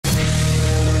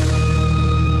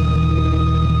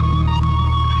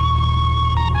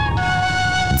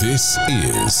This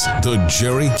is the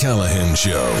Gerry Callahan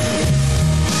Show.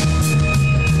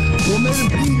 Well, Mayor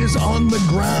Pete is on the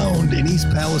ground in East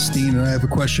Palestine, and I have a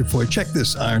question for you. Check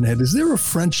this, Ironhead. Is there a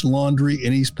French Laundry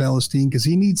in East Palestine? Because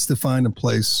he needs to find a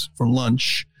place for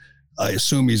lunch. I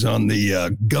assume he's on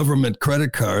the government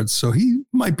credit cards, so he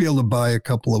might be able to buy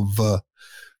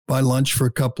buy lunch for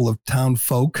a couple of town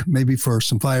folk, maybe for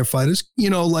some firefighters,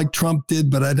 like Trump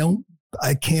did. But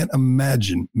I can't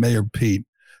imagine Mayor Pete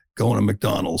going to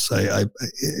McDonald's.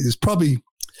 It's probably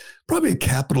a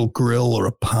Capitol Grill or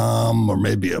a Palm or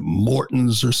maybe a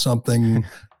Morton's or something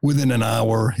within an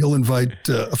hour. He'll invite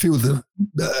a few of the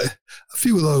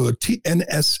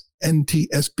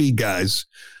NTSB guys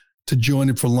to join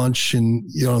him for lunch, and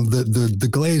the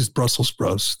glazed Brussels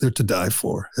sprouts, they're to die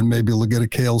for. And maybe he'll get a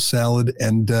kale salad,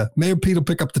 and Mayor Pete will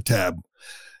pick up the tab.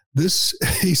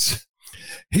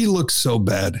 He looks so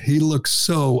bad. He looks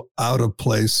so out of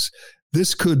place.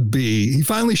 This could be, he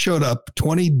finally showed up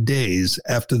 20 days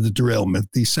after the derailment.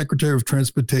 The Secretary of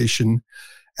Transportation,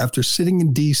 after sitting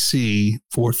in D.C.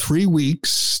 for 3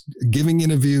 weeks, giving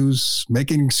interviews,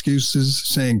 making excuses,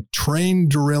 saying train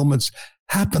derailments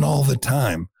happen all the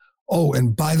time. Oh,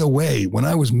 and by the way, when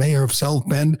I was mayor of South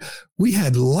Bend, we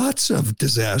had lots of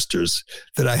disasters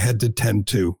that I had to tend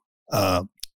to,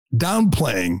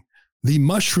 downplaying the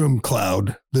mushroom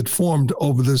cloud that formed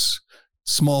over this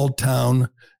small town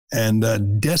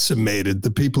and decimated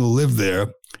the people who live there.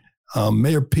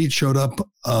 Mayor Pete showed up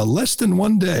less than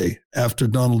 1 day after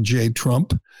Donald J.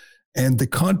 Trump, and the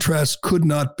contrast could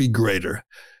not be greater.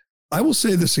 I will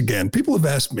say this again. People have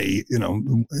asked me,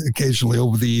 occasionally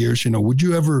over the years, would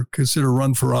you ever consider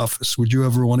run for office? Would you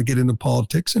ever want to get into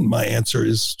politics? And my answer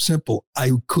is simple.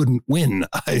 I couldn't win.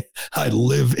 I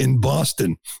live in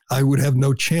Boston. I would have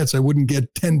no chance. I wouldn't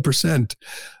get 10%.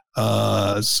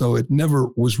 So it never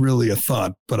was really a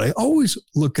thought, but I always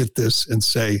look at this and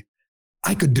say,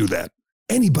 I could do that.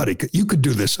 Anybody could. You could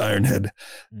do this, Ironhead.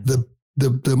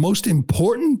 The most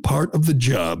important part of the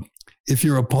job, if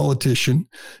you're a politician,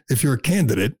 if you're a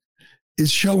candidate,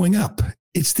 is showing up.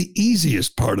 It's the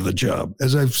easiest part of the job.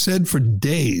 As I've said for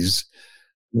days,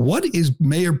 what is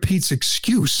Mayor Pete's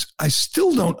excuse? I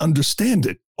still don't understand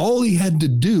it. All he had to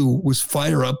do was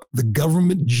fire up the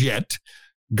government jet.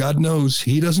 God knows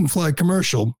he doesn't fly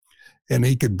commercial, and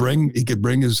he could bring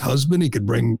his husband. He could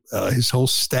bring his whole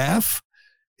staff.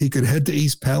 He could head to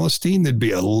East Palestine. There'd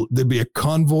be a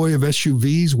convoy of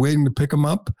SUVs waiting to pick him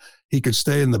up. He could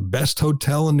stay in the best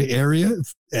hotel in the area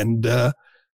and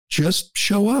just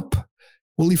show up.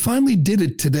 Well, he finally did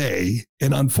it today,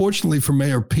 and unfortunately for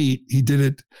Mayor Pete, he did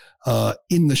it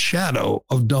in the shadow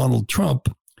of Donald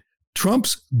Trump.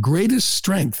 Trump's greatest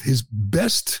strength, his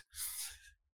best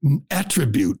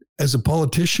attribute as a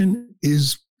politician,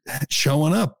 is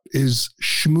showing up, is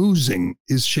schmoozing,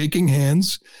 is shaking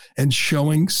hands and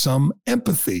showing some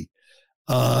empathy.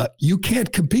 You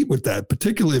can't compete with that,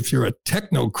 particularly if you're a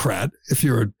technocrat, if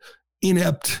you're an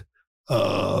inept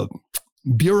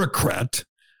bureaucrat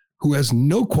who has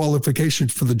no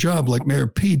qualifications for the job like Mayor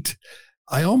Pete.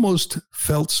 I almost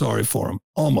felt sorry for him,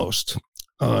 almost.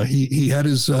 He had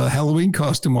his Halloween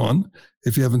costume on.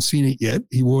 If you haven't seen it yet,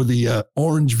 he wore the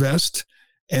orange vest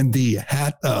and the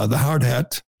hat, the hard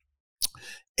hat.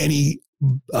 And he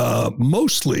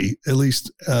mostly, at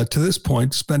least to this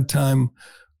point, spent time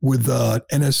with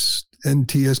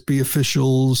NTSB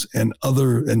officials and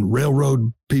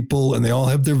railroad people, and they all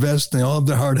have their vests, they all have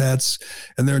their hard hats,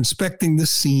 and they're inspecting the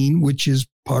scene, which is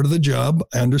part of the job,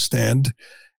 I understand.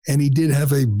 And he did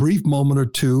have a brief moment or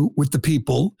two with the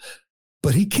people,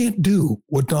 but he can't do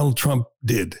what Donald Trump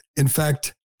did. In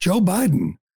fact, Joe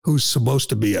Biden, who's supposed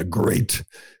to be a great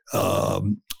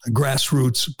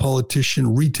grassroots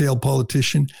politician, retail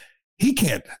politician, he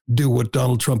can't do what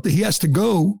Donald Trump did. He has to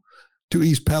go to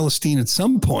East Palestine at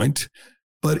some point,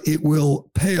 but it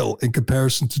will pale in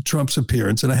comparison to Trump's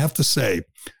appearance. And I have to say,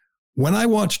 when I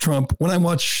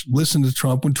listen to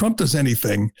Trump, when Trump does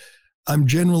anything, I'm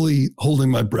generally holding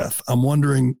my breath. I'm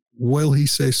wondering, will he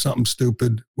say something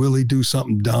stupid? Will he do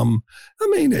something dumb? I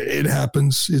mean, it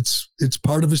happens. It's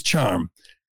part of his charm.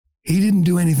 He didn't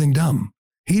do anything dumb.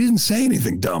 He didn't say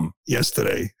anything dumb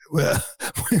yesterday. Well,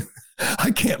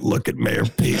 I can't look at Mayor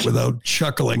Pete without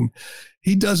chuckling.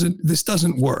 This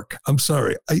doesn't work. I'm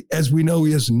sorry. As we know,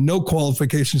 he has no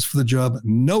qualifications for the job,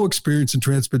 no experience in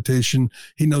transportation.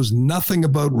 He knows nothing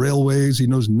about railways. He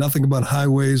knows nothing about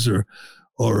highways or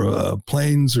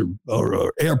planes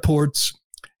or airports.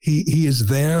 He is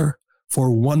there for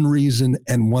one reason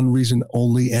and one reason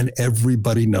only, and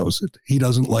everybody knows it. He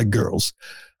doesn't like girls.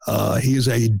 He is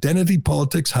a identity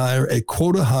politics hire, a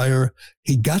quota hire.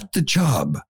 He got the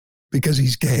job because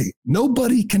he's gay.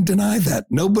 Nobody can deny that.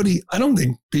 Nobody, I don't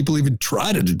think people even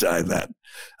try to deny that.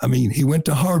 I mean, he went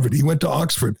to Harvard. He went to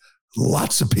Oxford.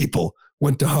 Lots of people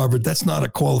went to Harvard. That's not a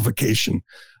qualification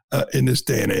in this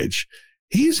day and age.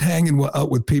 He's hanging out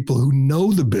with people who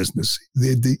know the business,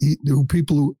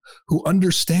 people who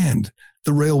understand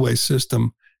the railway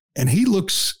system. And he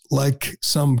looks like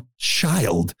some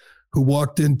child who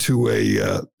walked into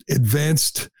a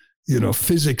advanced,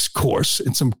 physics course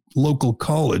in some local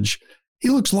college. He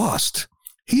looks lost.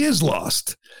 He is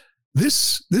lost.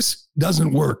 This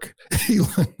doesn't work.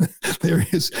 There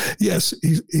is, yes,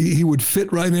 he would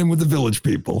fit right in with the village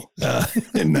people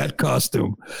in that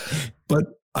costume. But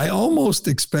I almost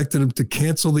expected him to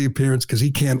cancel the appearance because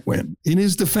he can't win. In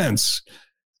his defense,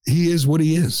 he is what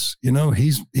he is.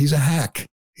 He's a hack.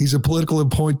 He's a political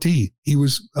appointee. He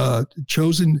was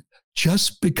chosen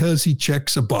just because he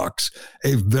checks a box,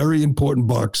 a very important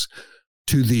box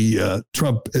to the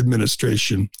Trump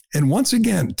administration. And once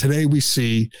again, today we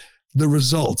see the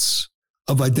results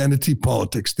of identity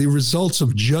politics, the results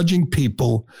of judging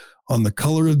people on the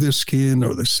color of their skin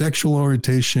or their sexual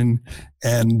orientation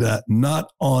and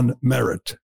not on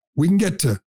merit. We can get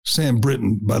to Sam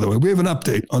Brinton, by the way. We have an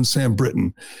update on Sam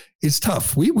Brinton. It's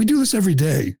tough. We do this every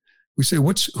day. We say,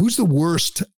 who's the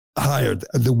worst hire,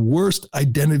 the worst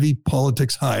identity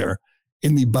politics hire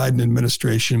in the Biden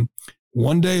administration?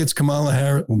 One day it's Kamala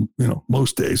Harris.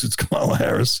 Most days it's Kamala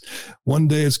Harris. One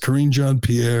day it's Karine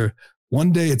Jean-Pierre.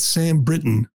 One day it's Sam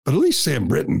Brinton. But at least Sam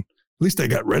Brinton, at least they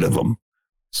got rid of him.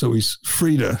 So he's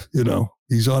free to,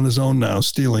 he's on his own now,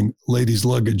 stealing ladies'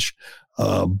 luggage.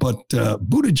 But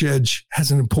Buttigieg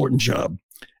has an important job,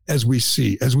 as we've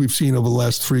seen over the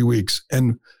last 3 weeks.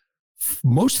 And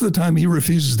most of the time he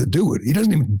refuses to do it. He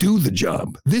doesn't even do the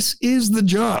job. This is the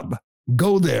job.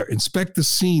 Go there, inspect the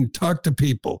scene, talk to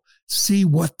people, see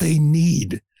what they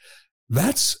need.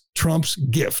 That's Trump's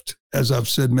gift. As I've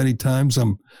said many times,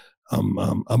 I'm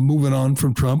moving on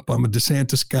from Trump. I'm a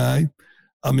DeSantis guy.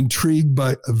 I'm intrigued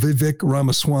by Vivek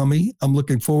Ramaswamy. I'm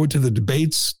looking forward to the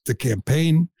debates, the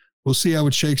campaign. We'll see how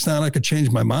it shakes down. I could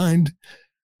change my mind.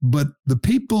 But the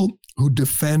people who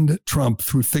defend Trump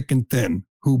through thick and thin,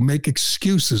 who make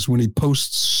excuses when he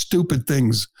posts stupid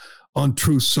things on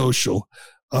Truth Social,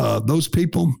 those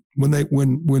people,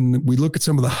 when we look at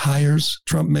some of the hires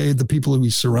Trump made, the people who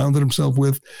he surrounded himself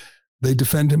with, they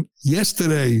defend him.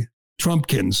 Yesterday, Trump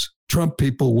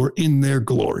people were in their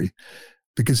glory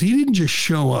because he didn't just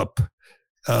show up.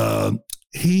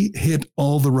 He hit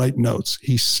all the right notes.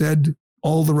 He said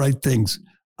all the right things.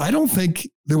 I don't think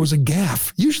there was a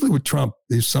gaffe. Usually with Trump,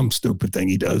 there's some stupid thing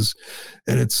he does,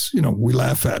 and it's, we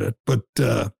laugh at it. But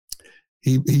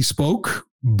he spoke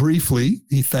briefly.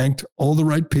 He thanked all the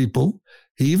right people.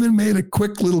 He even made a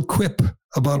quick little quip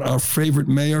about our favorite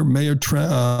mayor, Mayor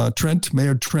Trent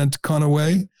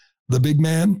Conaway, the big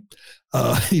man.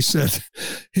 He said,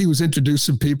 he was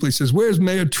introducing people. He says, "Where's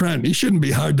Mayor Trent? He shouldn't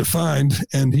be hard to find."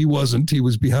 And he wasn't. He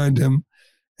was behind him.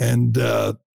 And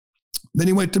then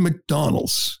he went to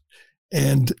McDonald's.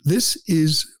 And this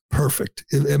is perfect.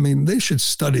 I mean, they should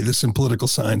study this in political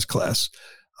science class.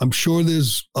 I'm sure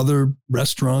there's other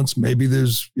restaurants. Maybe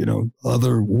there's,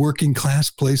 other working class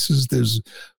places. There's,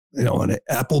 an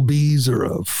Applebee's or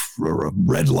a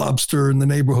Red Lobster in the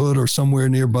neighborhood or somewhere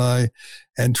nearby.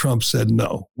 And Trump said,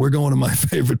 no, we're going to my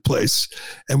favorite place.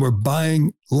 And we're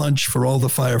buying lunch for all the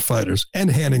firefighters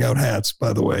and handing out hats,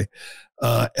 by the way.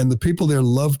 And the people there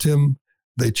loved him.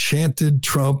 They chanted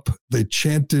Trump. They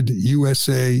chanted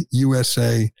USA,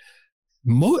 USA.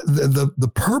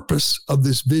 The purpose of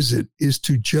this visit is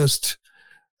to just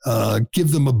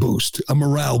give them a boost, a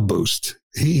morale boost.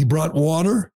 He brought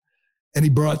water, and he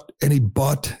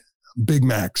bought Big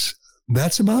Macs.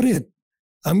 That's about it.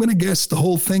 I'm going to guess the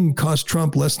whole thing cost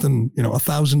Trump less than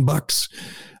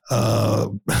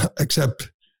 $1,000.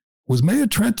 Except, was Mayor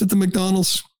Trent at the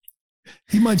McDonald's?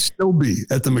 He might still be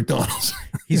at the McDonald's.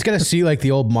 He's got to see like the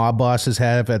old mob bosses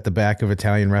have at the back of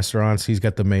Italian restaurants. He's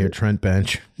got the Mayor Trent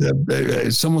bench.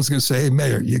 Someone's going to say, "Hey,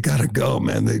 Mayor, you got to go,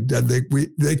 man.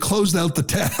 They closed out the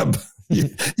tab.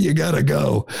 you got to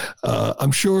go."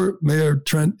 I'm sure Mayor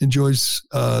Trent enjoys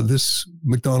this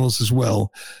McDonald's as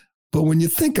well. But when you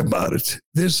think about it,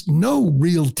 there's no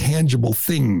real tangible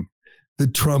thing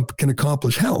that Trump can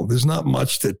accomplish. Hell, there's not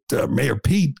much that Mayor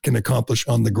Pete can accomplish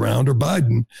on the ground, or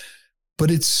Biden. But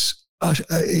you're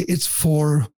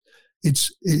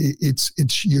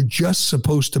just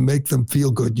supposed to make them feel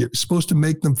good. You're supposed to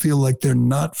make them feel like they're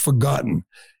not forgotten.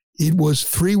 It was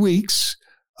 3 weeks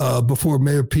before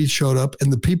Mayor Pete showed up,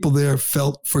 and the people there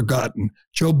felt forgotten.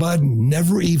 Joe Biden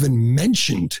never even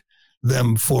mentioned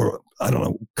them for,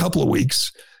 a couple of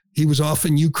weeks. He was off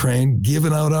in Ukraine,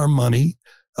 giving out our money,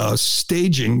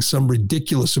 staging some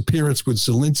ridiculous appearance with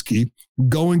Zelensky,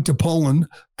 going to Poland,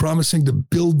 promising to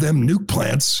build them nuke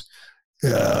plants,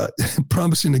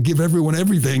 promising to give everyone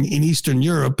everything in Eastern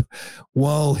Europe,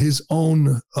 while his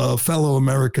own fellow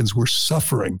Americans were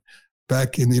suffering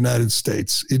back in the United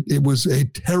States. It was a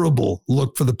terrible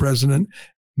look for the president,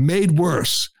 made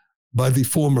worse by the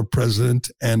former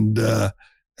president, and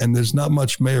there's not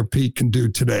much Mayor Pete can do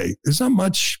today. There's not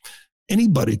much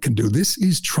anybody can do. This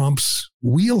is Trump's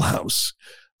wheelhouse.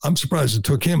 I'm surprised it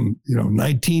took him,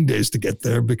 19 days to get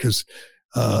there, because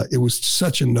it was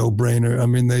such a no-brainer. I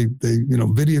mean, they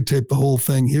videotaped the whole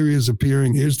thing. Here he is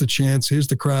appearing. Here's the chance. Here's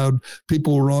the crowd.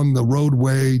 People were on the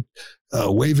roadway,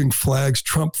 waving flags,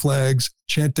 Trump flags,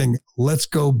 chanting, "Let's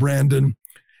go, Brandon."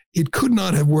 It could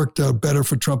not have worked out better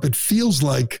for Trump. It feels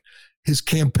like his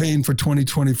campaign for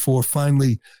 2024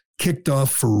 finally kicked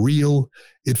off for real.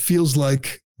 It feels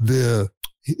like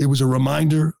it was a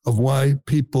reminder of why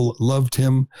people loved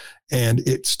him, and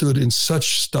it stood in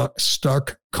such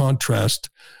stark contrast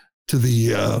to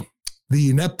the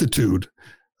ineptitude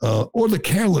or the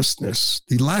carelessness,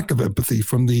 the lack of empathy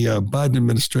from the Biden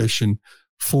administration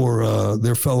for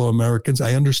their fellow Americans.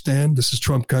 I understand this is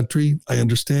Trump country. I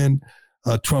understand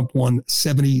Trump won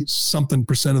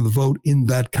 70-something% of the vote in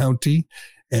that county,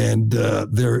 and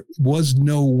there was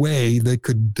no way they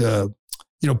could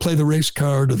play the race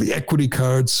card or the equity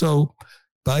card. So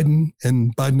Biden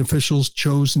and Biden officials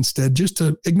chose instead just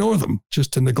to ignore them,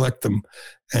 just to neglect them.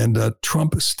 And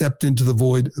Trump stepped into the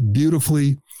void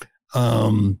beautifully.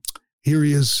 Here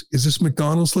he is. Is this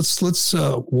McDonald's? Let's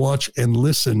watch and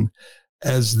listen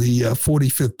as the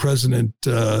 45th president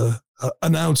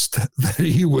announced that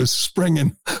he was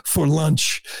springing for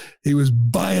lunch. He was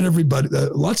buying everybody.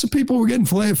 Lots of people were getting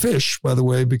filet of fish, by the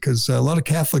way, because a lot of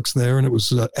Catholics there, and it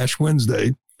was Ash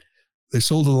Wednesday. They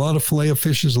sold a lot of filet of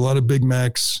fishes, a lot of Big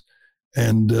Macs,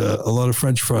 and a lot of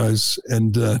French fries.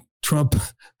 And Trump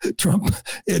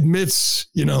admits,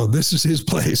 this is his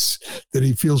place, that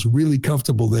he feels really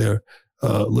comfortable there.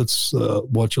 Let's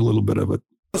watch a little bit of it.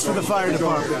 For the fire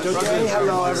department. Okay,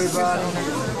 hello everybody.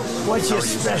 What's your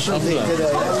specialty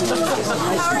today?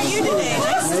 How are you today?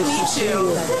 Nice to meet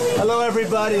you. Hello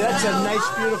everybody. That's a nice,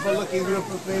 beautiful looking group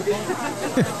of people.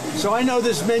 So I know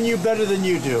this menu better than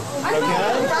you do.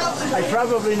 Okay? I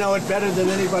probably know it better than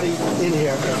anybody in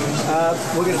here.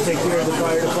 We're going to take care of the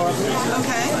fire department.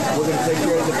 Okay. We're going to take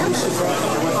care of the police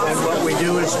department. And what we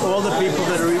do is all the people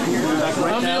that are here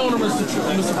right I'm now. the owner, Mr.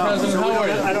 President. So How are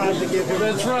you? I don't have to give him.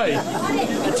 That's right.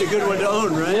 That's a good one to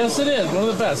own, right? Yes, it is. One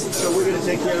of the best. So we're going to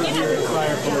take care of your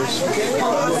fire police. We'll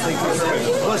take care of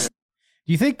it. Plus,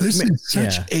 Do you think this is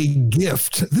such a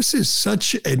gift? This is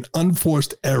such an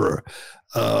unforced error.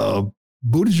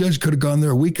 Buttigieg could have gone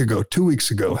there a week ago, 2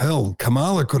 weeks ago. Hell,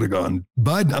 Kamala could have gone.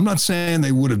 Biden, I'm not saying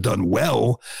they would have done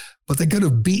well, but they could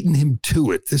have beaten him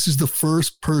to it. This is the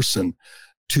first person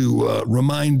to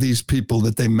remind these people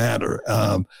that they matter.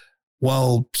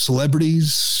 While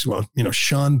celebrities,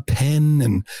 Sean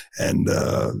Penn and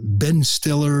Ben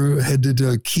Stiller headed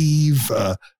to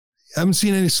Kyiv. Haven't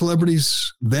seen any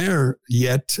celebrities there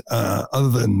yet, other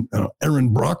than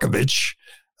Erin Brockovich,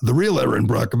 the real Erin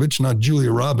Brockovich, not Julia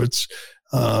Roberts,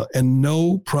 and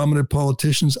no prominent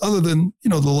politicians other than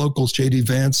the locals, J.D.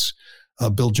 Vance,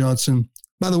 Bill Johnson.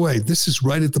 By the way, this is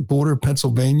right at the border of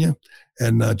Pennsylvania,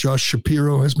 and Josh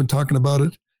Shapiro has been talking about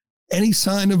it. Any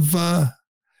sign of John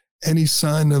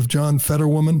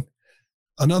Fetterwoman?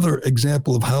 Another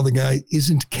example of how the guy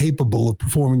isn't capable of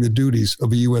performing the duties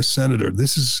of a U.S. senator.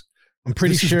 I'm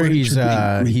pretty sure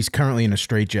he's currently in a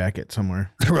straitjacket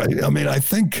somewhere. Right. I mean, I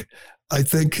think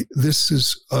this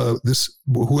is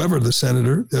whoever the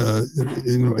senator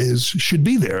should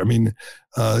be there. I mean,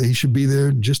 he should be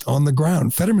there just on the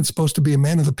ground. Fetterman's supposed to be a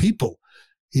man of the people.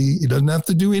 He doesn't have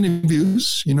to do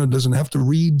interviews. Doesn't have to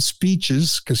read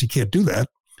speeches because he can't do that.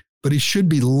 But he should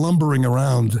be lumbering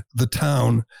around the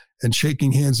town and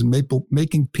shaking hands and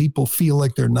making people feel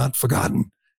like they're not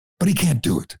forgotten. But he can't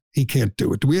do it. He can't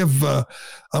do it. Do we have,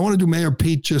 I want to do Mayor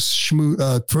Pete, just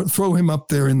throw him up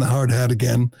there in the hard hat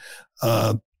again.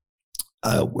 As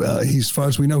far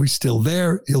as we know, he's still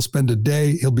there. He'll spend a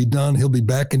day. He'll be done. He'll be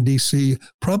back in D.C.,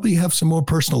 probably have some more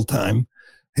personal time.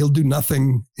 He'll do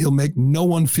nothing. He'll make no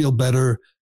one feel better.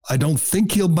 I don't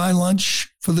think he'll buy lunch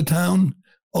for the town,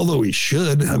 although he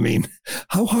should. I mean,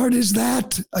 how hard is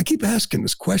that? I keep asking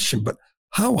this question, but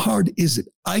how hard is it?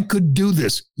 I could do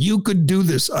this. You could do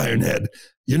this, Ironhead.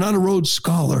 You're not a Rhodes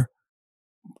Scholar.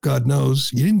 God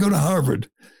knows. You didn't go to Harvard.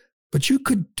 But you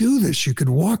could do this. You could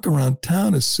walk around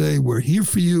town and say, we're here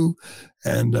for you.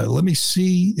 And let me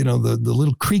see, the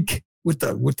little creek with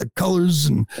the colors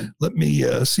and let me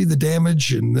see the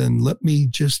damage and then let me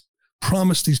just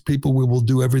promise these people we will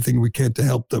do everything we can to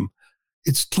help them.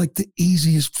 It's like the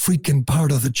easiest freaking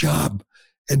part of the job.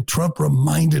 And Trump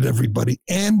reminded everybody,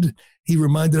 and he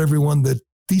reminded everyone that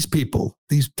these people,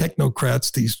 these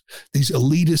technocrats, these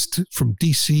elitists from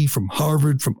DC, from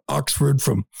Harvard, from Oxford,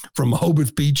 from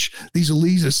Rehoboth Beach, these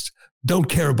elitists don't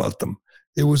care about them.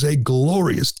 It was a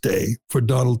glorious day for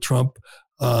Donald Trump.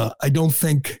 I don't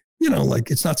think,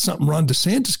 it's not something Ron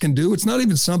DeSantis can do. It's not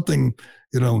even something,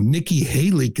 Nikki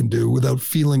Haley can do without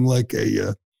feeling like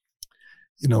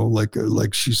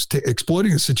like she's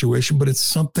exploiting a situation, but it's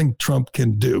something Trump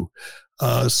can do.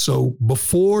 So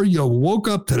before you woke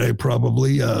up today,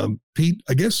 probably, Pete,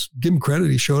 I guess, give him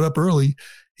credit. He showed up early.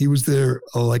 He was there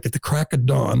like at the crack of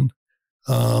dawn,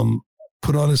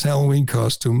 put on his Halloween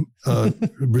costume,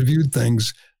 reviewed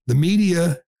things. The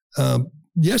media,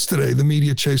 yesterday, the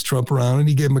media chased Trump around and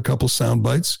he gave him a couple sound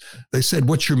bites. They said,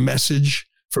 "What's your message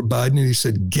for Biden?" And he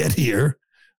said, "Get here."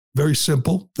 Very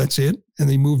simple. That's it. And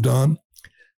he moved on.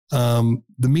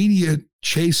 The media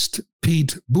chased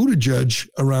Pete Buttigieg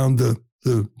around the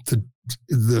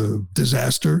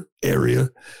disaster area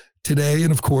today.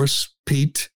 And of course,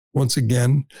 Pete, once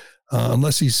again,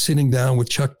 unless he's sitting down with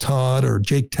Chuck Todd or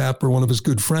Jake Tapper, one of his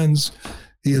good friends,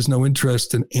 he has no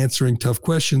interest in answering tough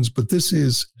questions. But this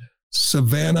is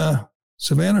Savannah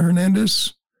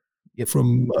Hernandez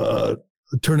from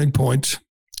Turning Point,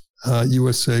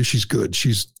 USA. She's good.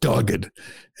 She's dogged.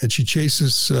 And she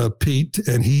chases Pete,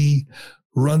 and he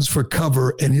runs for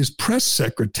cover, and his press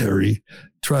secretary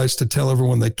tries to tell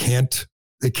everyone they can't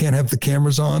have the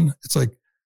cameras on. It's like,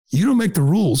 you don't make the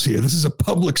rules here. This is a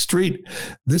public street.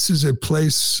 This is a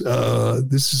place.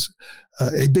 This is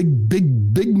a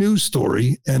big news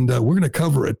story, and we're going to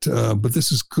cover it. But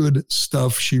this is good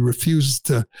stuff. She refuses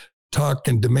to talk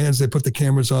and demands they put the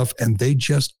cameras off, and they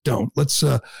just don't. Let's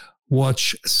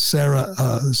watch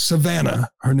Savannah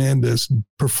Hernandez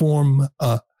perform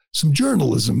some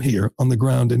journalism here on the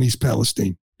ground in East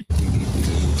Palestine.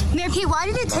 Mayor Pete, why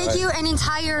did it take you an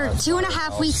entire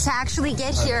 2.5 weeks to actually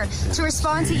get here to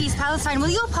respond to East Palestine? Will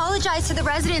you apologize to the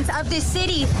residents of this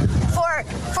city for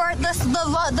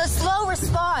the slow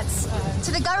response,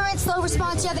 to the government's slow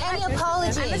response? Do you have any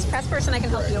apology? I'm this press person. I can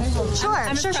help you.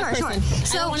 Sure.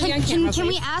 So can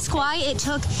we ask why it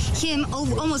took him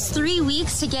almost 3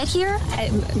 weeks to get here?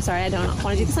 I'm sorry, I don't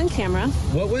want to do this on camera.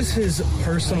 What was his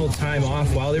personal time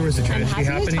off while there was a tragedy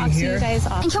happening here?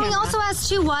 And can we also ask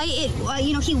too why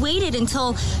he waited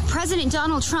until President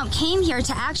Donald Trump came here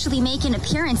to actually make an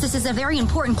appearance? This is a very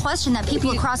important question that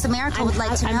people across America would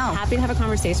like to know. I'm happy to have a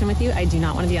conversation with you. I do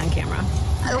not want to be on camera.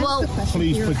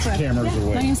 Please put your cameras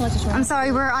away. My name's Alexis. I'm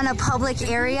sorry, we're on a public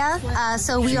area,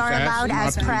 so we are allowed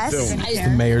as press. He's the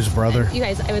mayor's brother. You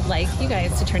guys, I would like you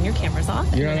guys to turn your cameras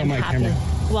off. You're not on my camera.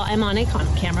 Well, I'm on a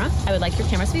camera. I would like your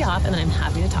cameras to be off, and then I'm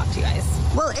happy to talk to you guys.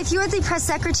 Well, if you're the press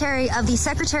secretary of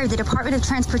the Department of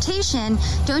Transportation,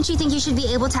 don't you think you should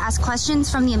be able to ask questions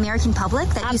from the American public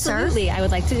that you serve? Absolutely. I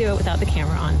would like to do it without the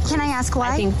camera on. Can I ask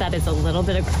why? I think that is a little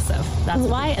bit aggressive. That's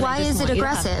why. And why is it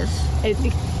aggressive?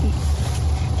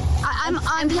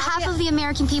 On behalf of the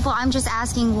American people, I'm just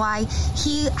asking why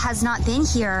he has not been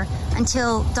here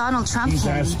until Donald Trump came.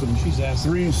 She's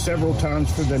asked several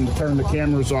times for them to turn the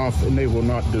cameras off, and they will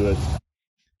not do it.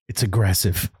 It's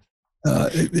aggressive.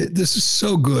 This is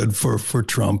so good for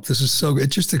Trump. This is so good.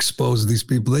 It just exposes these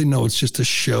people. They know it's just a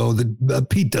show. That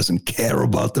Pete doesn't care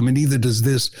about them, and neither does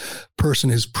this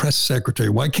person, his press secretary.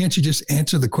 Why can't you just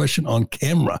answer the question on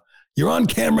camera? You're on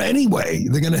camera anyway.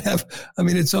 They're going to have,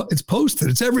 it's posted.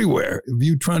 It's everywhere. If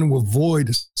you're trying to avoid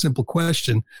a simple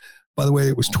question, by the way,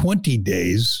 it was 20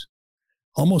 days,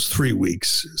 almost 3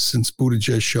 weeks since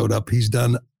Buttigieg showed up. He's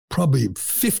done probably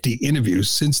 50 interviews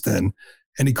since then,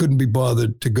 and he couldn't be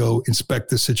bothered to go inspect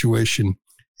the situation.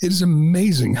 It is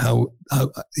amazing how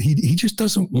he just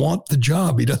doesn't want the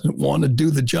job. He doesn't want to do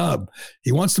the job.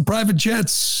 He wants the private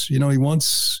jets. He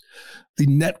wants the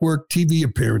network TV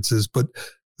appearances, but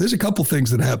there's a couple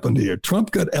things that happened here. Trump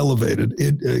got elevated.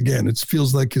 It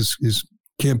feels like his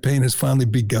campaign has finally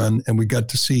begun, and we got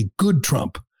to see good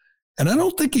Trump. And I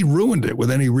don't think he ruined it with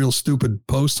any real stupid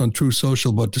posts on True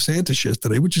Social about DeSantis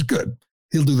yesterday, which is good.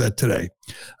 He'll do that today.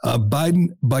 Biden,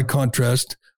 by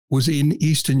contrast, was in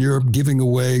Eastern Europe giving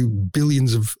away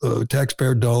billions of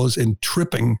taxpayer dollars and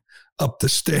tripping up the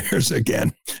stairs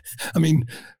again.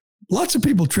 Lots of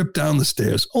people trip down the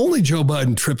stairs. Only Joe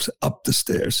Biden trips up the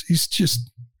stairs. He's just...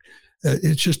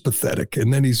 it's just pathetic.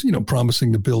 And then he's,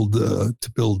 promising to build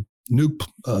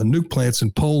nuke plants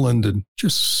in Poland and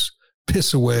just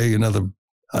piss away another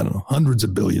I don't know, hundreds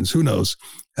of billions, who knows?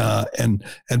 And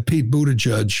Pete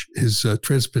Buttigieg, his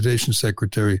transportation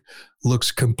secretary,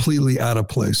 looks completely out of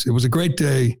place. It was a great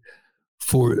day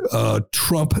for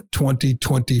Trump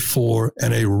 2024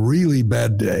 and a really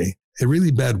bad day, a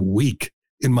really bad week,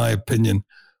 in my opinion,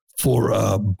 for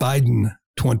Biden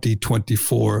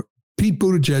 2024. Pete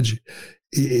Buttigieg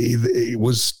he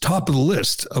was top of the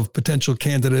list of potential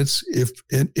candidates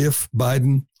if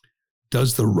Biden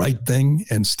does the right thing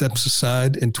and steps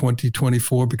aside in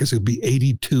 2024, because he'll be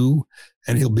 82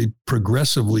 and he'll be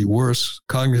progressively worse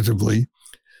cognitively.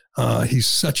 He's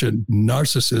such a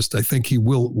narcissist. I think he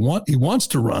wants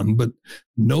to run, but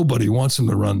nobody wants him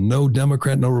to run. No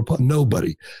Democrat, no Republican,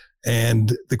 nobody.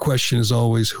 And the question is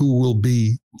always, who will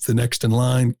be the next in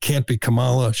line? Can't be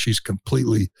Kamala. She's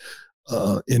completely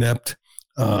inept.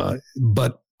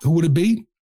 But who would it be?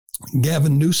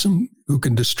 Gavin Newsom, who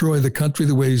can destroy the country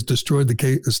the way he's destroyed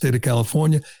the state of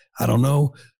California? I don't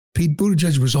know. Pete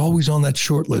Buttigieg was always on that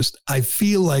short list. I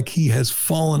feel like he has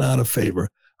fallen out of favor.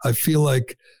 I feel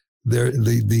like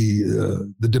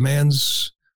the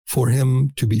demands for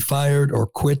him to be fired or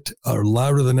quit are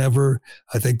louder than ever.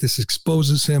 I think this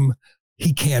exposes him.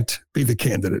 He can't be the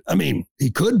candidate. I mean, he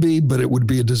could be, but it would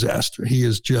be a disaster. He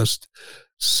is just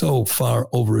so far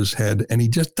over his head, and he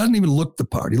just doesn't even look the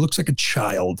part. He looks like a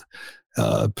child,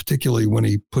 particularly when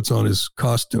he puts on his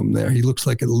costume there. He looks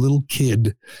like a little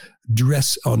kid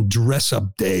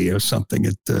dress-up day or something,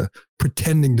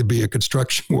 pretending to be a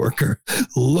construction worker,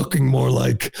 looking more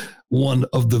like one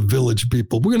of the village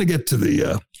people. We're going to get to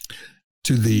the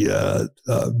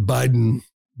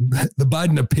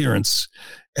Biden appearance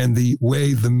and the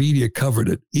way the media covered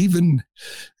it. Even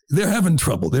they're having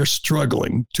trouble. They're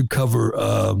struggling to cover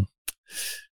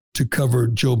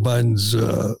Joe Biden's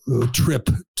trip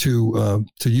to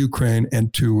Ukraine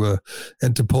and to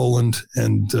Poland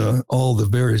and all the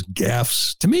various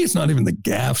gaffes. To me, it's not even the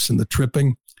gaffes and the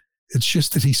tripping. It's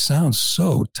just that he sounds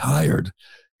so tired.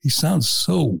 He sounds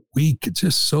so weak. It's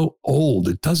just so old.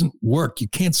 It doesn't work. You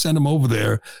can't send him over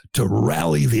there to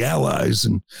rally the allies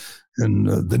and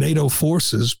the NATO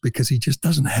forces, because he just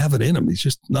doesn't have it in him. He's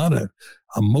just not a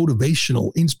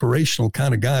motivational, inspirational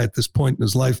kind of guy at this point in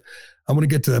his life. I'm going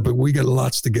to get to that, but we got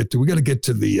lots to get to. We got to get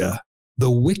to the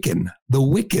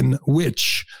Wiccan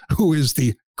witch, who is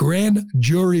the grand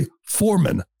jury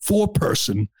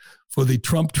foreperson for the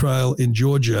Trump trial in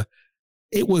Georgia.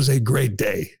 It was a great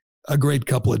day, a great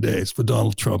couple of days for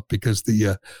Donald Trump, because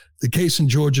the case in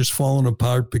Georgia's fallen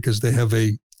apart because they have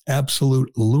a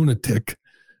absolute lunatic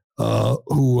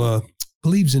who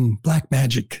believes in black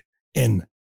magic and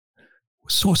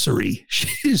sorcery.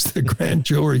 She's the grand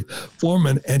jury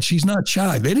foreman, and she's not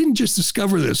shy. They didn't just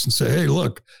discover this and say, hey,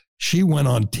 look, she went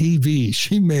on TV.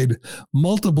 She made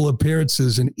multiple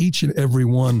appearances, and each and every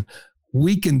one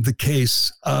weakened the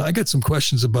case. I got some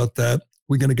questions about that.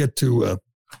 We're going to get to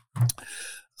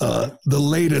the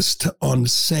latest on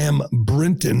Sam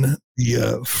Brinton,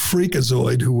 the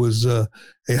freakazoid who was a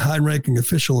high-ranking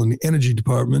official in the Energy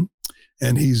Department,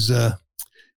 and he's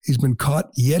been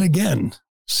caught yet again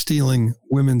stealing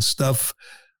women's stuff.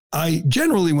 I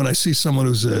generally, when I see someone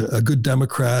who's a good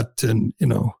Democrat and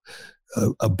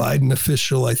a Biden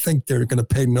official, I think they're going to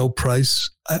pay no price.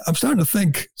 I'm starting to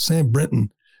think Sam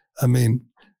Brinton. I mean,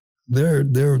 they're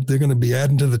going to be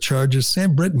adding to the charges.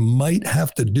 Sam Brinton might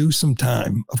have to do some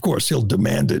time. Of course, he'll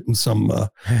demand it in some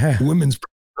women's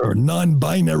or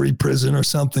non-binary prison or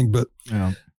something. But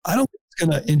yeah. I don't think he's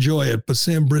going to enjoy it. But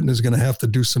Sam Brinton is going to have to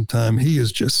do some time. He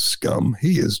is just scum.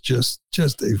 He is just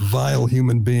a vile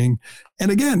human being.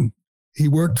 And again, he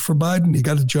worked for Biden. He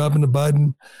got a job in the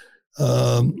Biden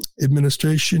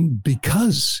administration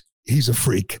because he's a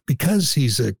freak, because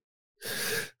he's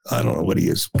I don't know what he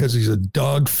is, because he's a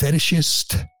dog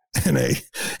fetishist and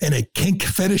a kink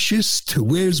fetishist who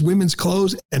wears women's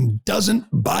clothes and doesn't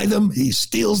buy them. He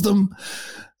steals them.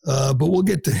 But we'll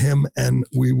get to him, and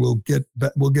we'll get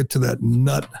to that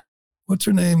nut. What's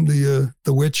her name? The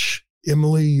witch,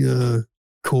 Emily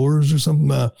Coors or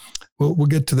something. We'll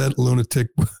get to that lunatic.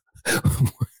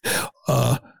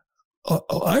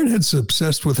 Ironhead's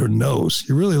obsessed with her nose.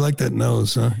 You really like that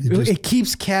nose, huh? It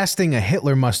keeps casting a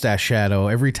Hitler mustache shadow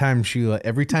every time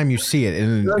you see it,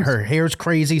 and her hair's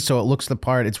crazy, so it looks the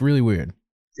part. It's really weird.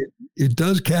 It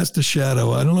does cast a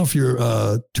shadow. I don't know if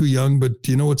you're too young, but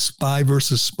do you know what Spy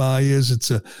versus Spy is? It's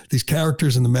these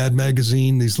characters in the Mad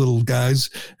magazine, these little guys,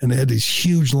 and they had these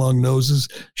huge long noses.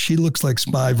 She looks like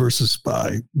Spy versus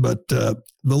Spy, but the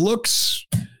looks.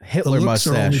 Hitler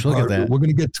mustache. Look at that. We're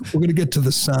going to get to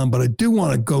the sound, but I do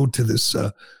want to go to this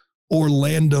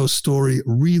Orlando story.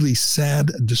 Really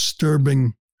sad,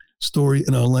 disturbing story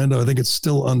in Orlando. I think it's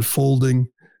still unfolding.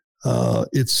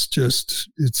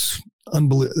 It's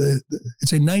unbelievable.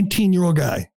 It's a 19-year-old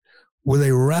guy with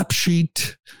a rap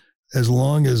sheet as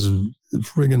long as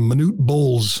friggin' Manute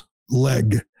Bowles'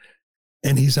 leg,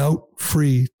 and he's out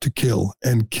free to kill,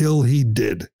 and kill he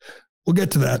did. We'll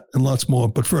get to that and lots more,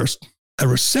 but first, a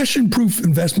recession-proof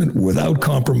investment without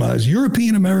compromise.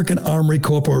 European American Armory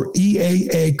Corp, or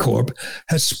EAA Corp,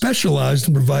 has specialized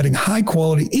in providing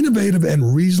high-quality, innovative,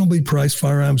 and reasonably priced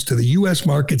firearms to the U.S.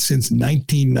 market since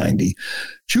 1990.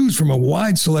 Choose from a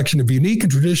wide selection of unique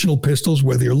and traditional pistols,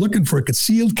 whether you're looking for a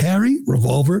concealed carry,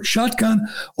 revolver, shotgun,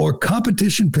 or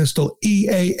competition pistol,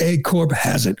 EAA Corp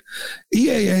has it.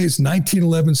 EAA's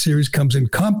 1911 series comes in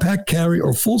compact carry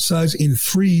or full size in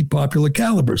 3 popular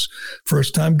calibers.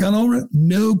 First-time gun owner?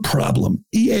 No problem.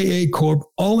 EAA Corp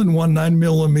all-in-one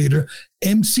 9mm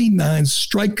MC9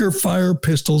 Striker fire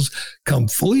pistols come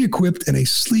fully equipped in a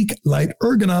sleek, light,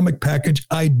 ergonomic package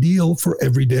ideal for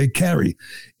everyday carry.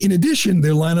 In addition,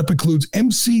 their lineup includes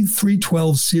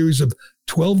MC312 series of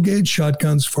 12-gauge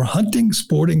shotguns for hunting,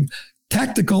 sporting,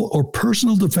 tactical, or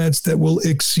personal defense that will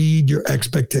exceed your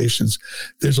expectations.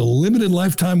 There's a limited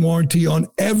lifetime warranty on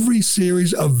every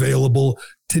series available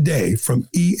today from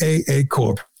EAA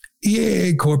Corp.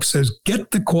 EAA Corp says,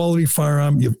 get the quality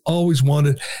firearm you've always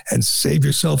wanted and save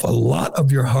yourself a lot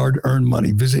of your hard-earned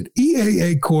money. Visit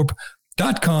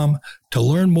EAAcorp.com to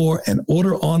learn more and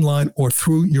order online or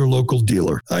through your local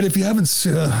dealer. All right, if you haven't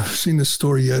seen this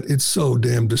story yet, it's so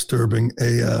damn disturbing.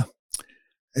 A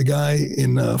guy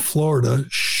in Florida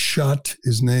shot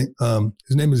his name.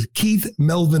 His name is Keith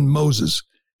Melvin Moses.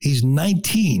 He's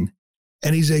 19,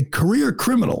 and he's a career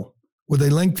criminal with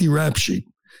a lengthy rap sheet.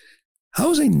 How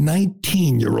is a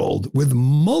 19-year-old with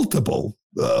multiple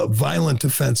violent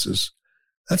offenses?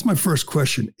 That's my first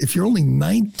question. If you're only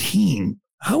 19,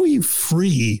 how are you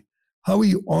free? How are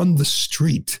you on the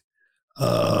street?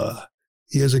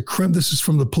 He has this is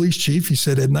from the police chief. He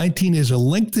said at 19, he has a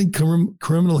lengthy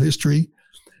criminal history,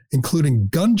 including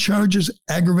gun charges,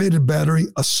 aggravated battery,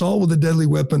 assault with a deadly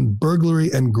weapon,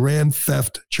 burglary, and grand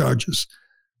theft charges.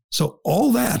 So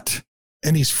all that,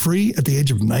 and he's free at the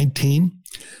age of 19.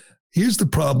 Here's the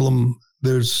problem.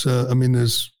 There's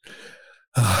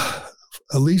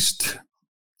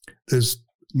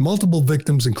multiple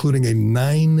victims, including a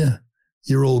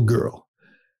 9-year-old girl.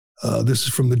 This is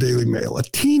from the Daily Mail. A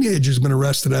teenager has been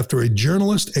arrested after a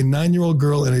journalist, a 9-year-old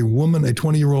girl, and a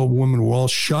 20-year-old woman were all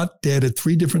shot dead at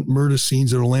 3 different murder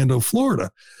scenes in Orlando,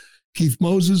 Florida. Keith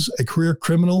Moses, a career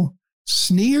criminal,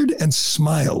 sneered and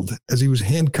smiled as he was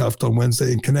handcuffed on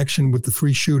Wednesday in connection with the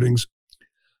 3 shootings,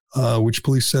 which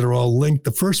police said are all linked.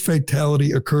 The first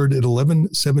fatality occurred at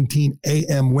 11:17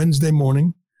 a.m. Wednesday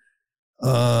morning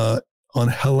on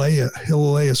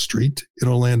Hialeah Street in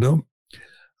Orlando.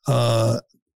 A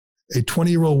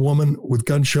 20-year-old woman with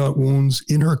gunshot wounds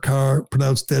in her car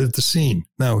pronounced dead at the scene.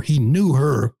 Now, he knew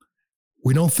her.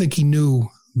 We don't think he knew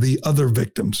the other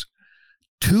victims.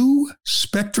 2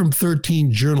 Spectrum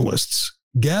 13 journalists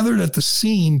gathered at the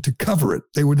scene to cover it.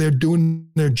 They were there doing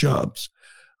their jobs.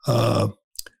 5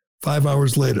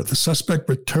 hours later, the suspect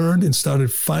returned and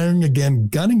started firing again,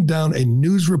 gunning down a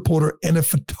news reporter and a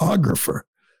photographer.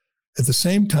 At the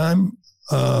same time,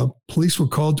 police were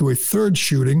called to a 3rd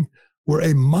shooting where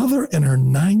a mother and her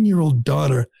 9-year-old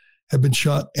daughter had been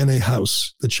shot in a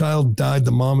house. The child died.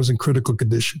 The mom was in critical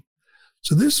condition.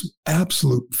 So this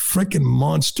absolute freaking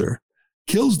monster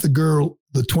kills the girl,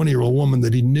 the 20-year-old woman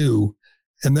that he knew.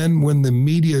 And then when the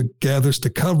media gathers to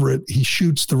cover it, he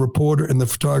shoots the reporter and the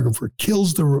photographer,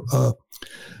 kills the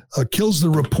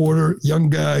reporter, young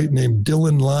guy named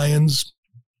Dylan Lyons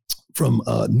from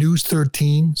News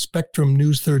 13, Spectrum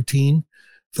News 13.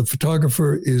 The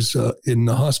photographer is in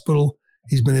the hospital.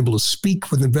 He's been able to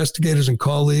speak with investigators and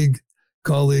colleagues.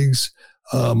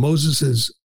 Moses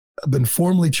has been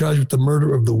formally charged with the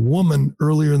murder of the woman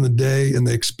earlier in the day, and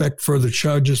they expect further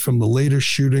charges from the later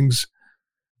shootings.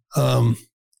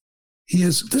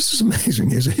 This is amazing.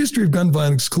 He has a history of gun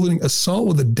violence, including assault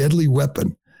with a deadly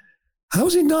weapon. How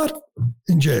is he not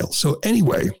in jail? So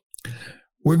anyway,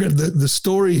 the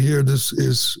story here, this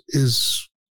is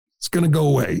it's going to go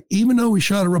away, even though he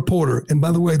shot a reporter. And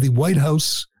by the way, the White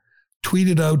House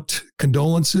tweeted out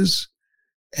condolences,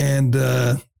 and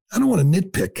I don't want to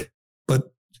nitpick,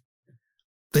 but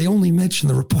they only mention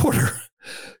the reporter.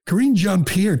 Karine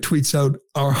Jean-Pierre tweets out,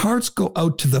 "Our hearts go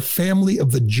out to the family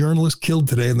of the journalist killed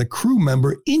today and the crew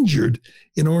member injured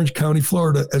in Orange County,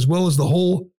 Florida, as well as the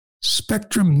whole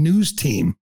Spectrum News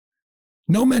team."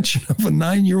 No mention of a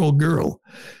 9-year-old girl.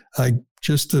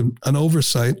 Just an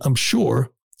oversight, I'm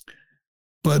sure.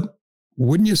 But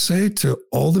wouldn't you say to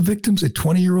all the victims, a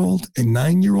 20-year-old, a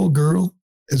 9-year-old girl,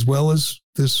 as well as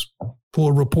this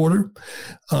poor reporter.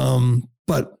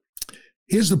 But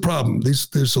here's the problem.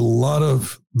 There's a lot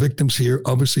of victims here.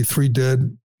 Obviously, 3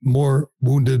 dead, more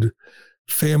wounded,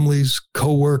 families,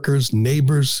 co-workers,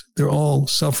 neighbors. They're all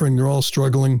suffering. They're all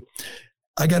struggling.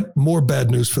 I got more bad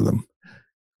news for them.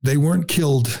 They weren't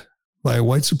killed by a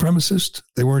white supremacist.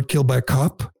 They weren't killed by a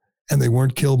cop, and they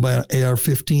weren't killed by an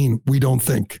AR-15. We don't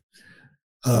think.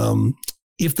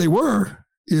 If they were,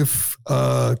 if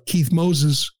Keith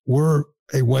Moses were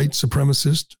a white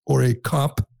supremacist or a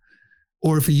cop,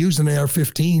 or if he used an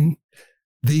AR-15,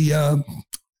 the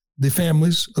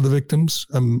families of the victims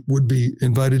would be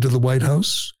invited to the White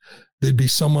House. There'd be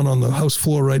someone on the House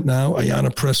floor right now,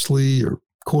 Ayanna Pressley or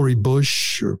Cori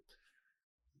Bush, or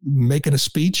making a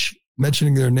speech,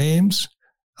 mentioning their names,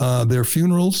 their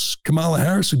funerals. Kamala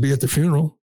Harris would be at the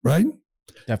funeral, right?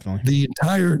 Definitely. The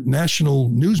entire national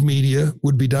news media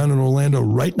would be down in Orlando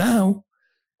right now,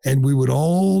 and we would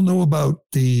all know about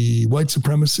the white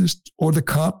supremacist or the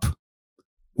cop,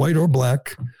 white or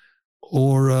black,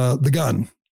 or the gun,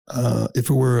 if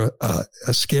it were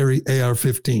a scary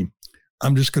AR-15.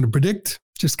 I'm just going to predict,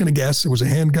 just going to guess. It was a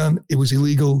handgun. It was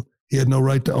illegal. He had no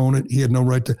right to own it. He had no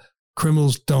right to.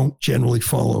 Criminals don't generally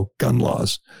follow gun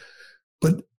laws.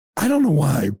 But I don't know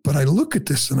why, but I look at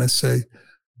this and I say,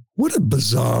 what a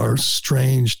bizarre,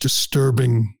 strange,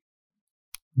 disturbing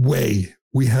way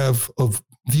we have of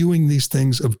viewing these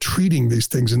things, of treating these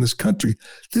things in this country.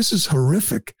 This is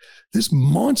horrific. This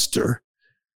monster,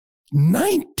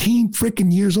 19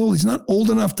 freaking years old. He's not old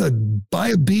enough to buy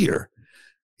a beer.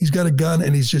 He's got a gun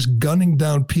and he's just gunning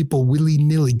down people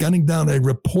willy-nilly, gunning down a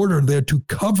reporter there to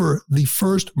cover the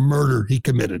first murder he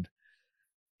committed.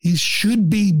 He should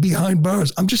be behind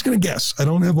bars. I'm just going to guess. I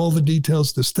don't have all the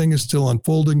details. This thing is still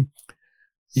unfolding.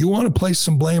 You want to place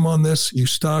some blame on this, you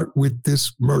start with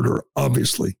this murder,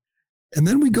 obviously. And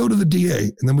then we go to the DA,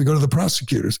 and then we go to the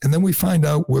prosecutors, and then we find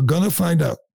out, we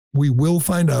will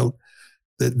find out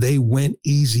that they went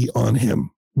easy on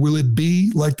him. Will it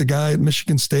be like the guy at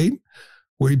Michigan State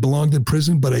where he belonged in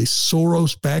prison, but a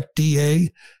Soros-backed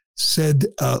DA said,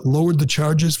 lowered the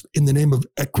charges in the name of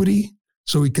equity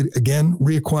so he could, again,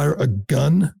 reacquire a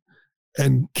gun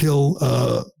and kill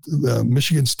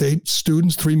Michigan State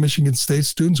students, 3 Michigan State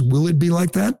students? Will it be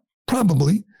like that?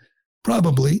 Probably.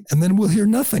 And then we'll hear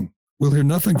nothing. We'll hear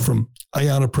nothing from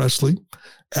Ayanna Pressley.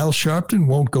 Al Sharpton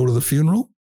won't go to the funeral.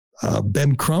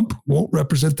 Ben Crump won't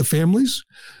represent the families.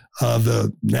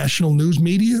 The national news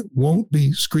media won't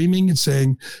be screaming and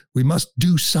saying, we must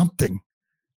do something.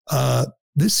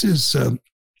 This is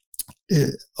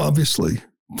obviously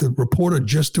the reporter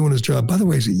just doing his job. By the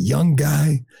way, he's a young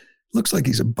guy. Looks like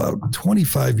he's about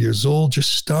 25 years old,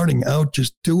 just starting out,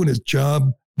 just doing his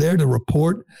job, there to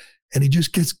report. And he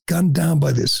just gets gunned down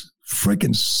by this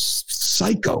freaking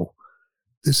psycho,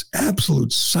 this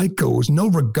absolute psycho who's no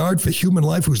regard for human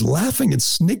life, who's laughing and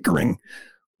snickering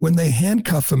when they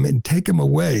handcuff him and take him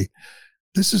away.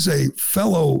 This is a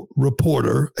fellow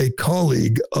reporter, a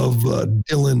colleague of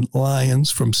Dylan Lyons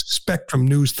from Spectrum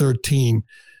News 13,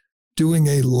 doing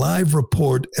a live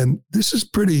report. And this is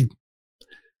pretty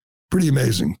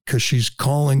amazing because she's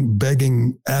calling,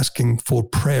 begging, asking for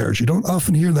prayers. You don't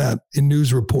often hear that in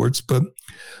news reports, but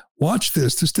watch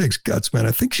this. This takes guts, man.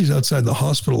 I think she's outside the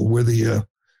hospital where the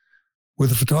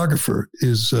photographer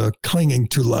is clinging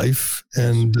to life,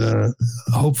 and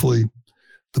hopefully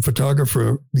the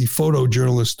photographer, the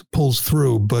photojournalist, pulls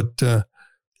through. But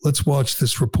let's watch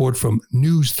this report from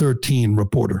News 13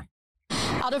 reporter.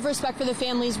 Out of respect for the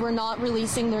families, we're not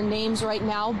releasing their names right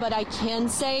now, but I can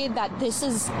say that this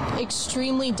is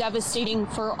extremely devastating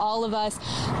for all of us.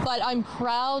 But I'm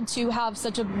proud to have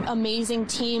such an amazing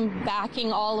team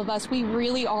backing all of us. We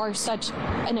really are such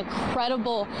an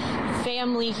incredible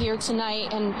family here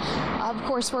tonight. And of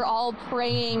course, we're all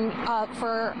praying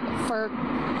for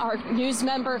our news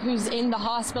member who's in the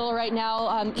hospital right now.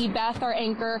 Ebeth, our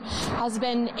anchor, has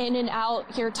been in and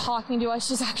out here talking to us.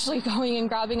 She's actually going and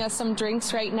grabbing us some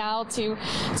drinks right now to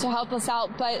help us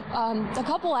out. But a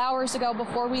couple hours ago,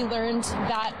 before we learned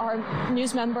that our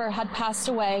news member had passed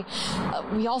away,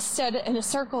 we all stood in a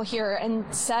circle here and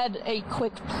said a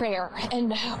quick prayer.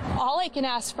 And all I can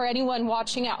ask for anyone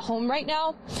watching at home right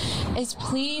now is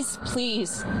please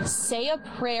say a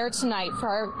prayer tonight for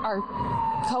our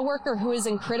coworker who is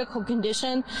in critical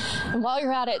condition. And while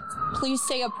you're at it, please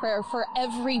say a prayer for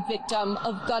every victim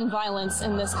of gun violence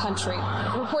in this country.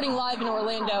 Reporting live in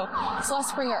Orlando, Celeste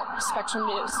Springer, Spectrum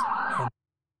News.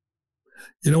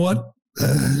 You know what?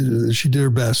 She did her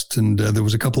best, and there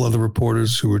was a couple other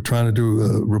reporters who were trying to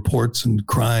do reports and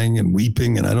crying and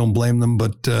weeping, and I don't blame them,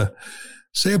 but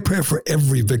say a prayer for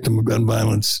every victim of gun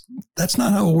violence. That's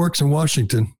not how it works in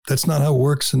Washington. That's not how it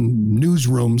works in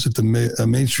newsrooms at the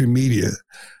mainstream media.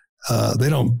 They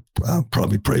don't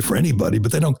probably pray for anybody,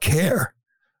 but they don't care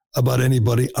about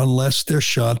anybody unless they're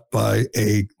shot by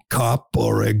a cop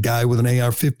or a guy with an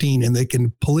AR-15, and they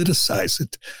can politicize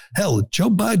it. Hell, Joe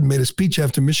Biden made a speech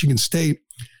after Michigan State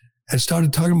and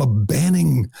started talking about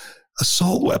banning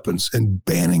assault weapons and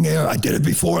banning AR. I did it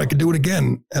before, I could do it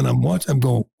again. And I'm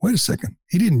going, wait a second.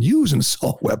 He didn't use an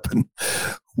assault weapon.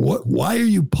 Why are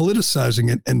you politicizing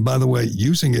it? And by the way,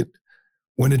 using it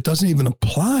when it doesn't even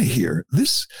apply here?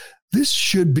 This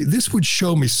would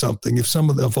show me something. If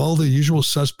of all the usual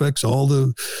suspects, all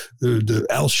the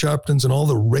Al Sharptons and all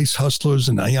the race hustlers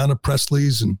and Ayanna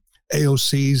Presleys and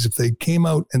AOCs, if they came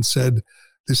out and said,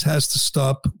 this has to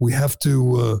stop, we have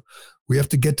to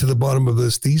get to the bottom of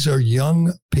this. These are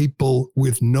young people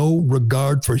with no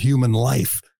regard for human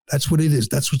life. That's what it is.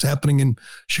 That's what's happening in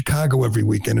Chicago every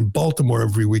weekend, in Baltimore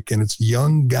every weekend. It's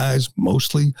young guys,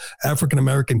 mostly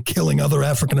African-American, killing other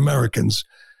African-Americans.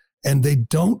 And they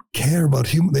don't care about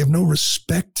human. They have no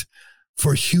respect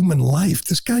for human life.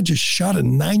 This guy just shot a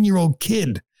 9-year-old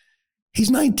kid. He's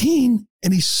 19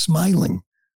 and he's smiling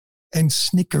and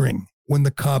snickering when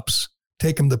the cops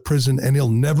take him to prison, and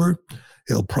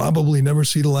he'll probably never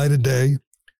see the light of day.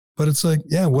 But it's like,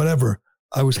 yeah, whatever.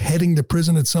 I was heading to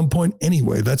prison at some point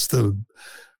anyway. That's the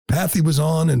path he was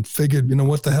on, and figured,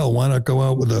 what the hell? Why not go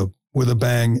out with a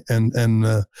bang and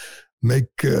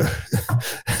make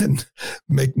and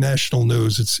make national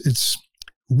news? It's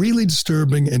really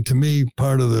disturbing, and to me,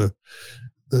 part of the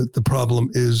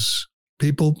problem is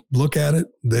people look at it,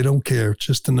 they don't care.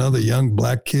 Just another young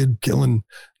black kid killing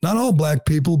not all black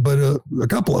people, but a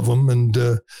couple of them,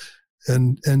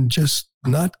 and just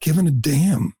not giving a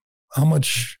damn how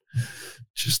much.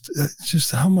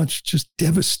 Just how much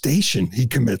devastation he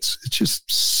commits. It's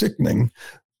just sickening.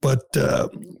 But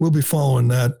we'll be following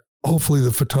that. Hopefully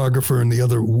the photographer and the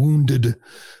other wounded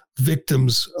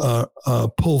victims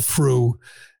pull through,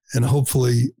 and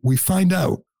hopefully we find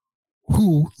out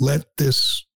who let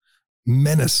this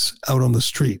menace out on the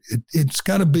street. It's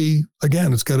got to be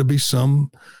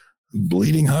some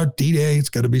bleeding heart DA. It's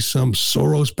got to be some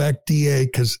Soros-backed DA,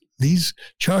 because these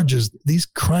charges, these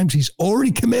crimes he's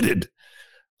already committed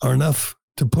are enough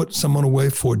to put someone away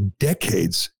for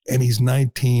decades. And he's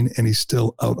 19 and he's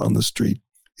still out on the street.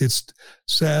 It's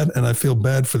sad, and I feel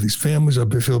bad for these families. I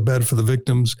feel bad for the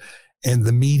victims, and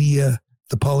the media,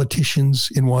 the politicians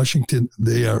in Washington.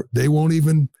 They won't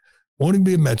even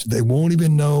be mentioned. They won't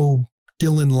even know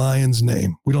Dylan Lyon's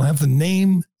name. We don't have the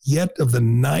name yet of the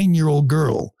 9-year-old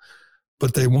girl,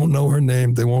 but they won't know her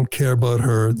name. They won't care about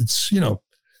her. It's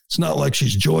not like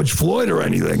she's George Floyd or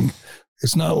anything.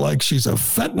 It's not like she's a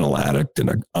fentanyl addict and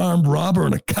an armed robber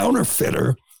and a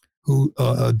counterfeiter who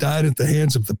died at the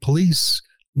hands of the police.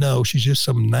 No, she's just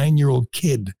some 9-year-old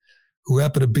kid who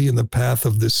happened to be in the path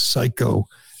of this psycho,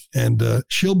 and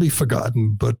she'll be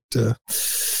forgotten, but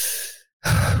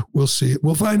we'll see.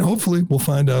 Hopefully we'll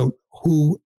find out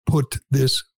who put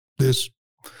this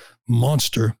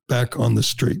monster back on the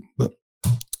street. But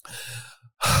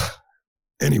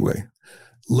anyway,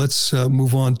 let's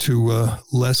move on to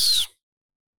less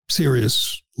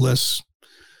serious, less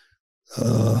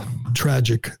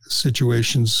tragic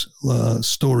situations,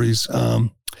 stories.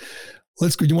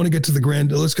 Let's go. You want to get to the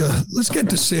grand? Let's go. Let's get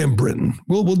to Sam Brinton.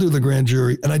 We'll do the grand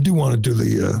jury, and I do want to do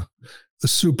the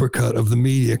supercut of the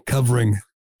media covering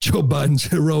Joe Biden's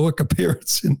heroic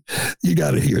appearance. And you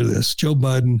got to hear this: Joe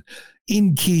Biden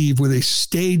in Kyiv with a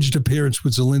staged appearance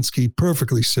with Zelensky,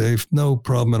 perfectly safe, no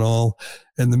problem at all,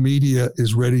 and the media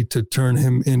is ready to turn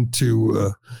him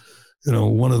into,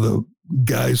 one of the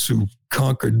guys who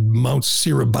conquered Mount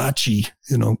Suribachi,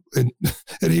 in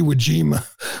Iwo Jima,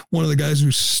 one of the guys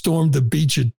who stormed the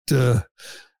beach in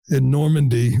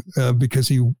Normandy because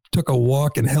he took a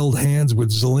walk and held hands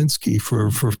with Zelensky for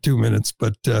 2 minutes.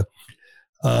 But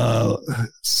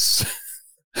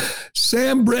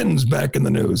Sam Brinton's back in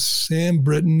the news. Sam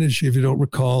Brinton, if you don't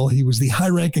recall, he was the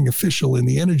high-ranking official in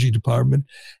the Energy Department,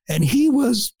 and he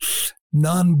was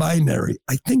non-binary.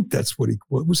 I think that's what he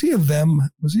was. He a them?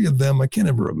 Was he a them? I can't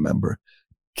ever remember.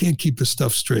 Can't keep the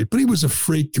stuff straight. But he was a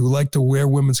freak who liked to wear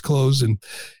women's clothes, and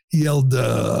he held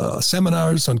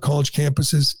seminars on college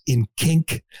campuses in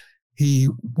kink. He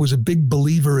was a big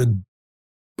believer in,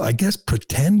 I guess,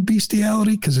 pretend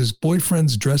bestiality, because his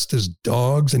boyfriends dressed as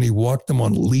dogs and he walked them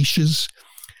on leashes.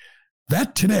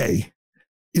 That today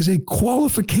is a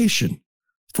qualification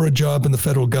for a job in the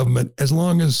federal government, as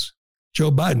long as Joe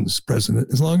Biden's president,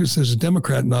 as long as there's a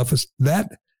Democrat in office.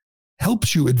 That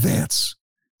helps you advance.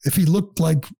 If he looked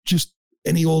like just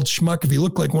any old schmuck, if he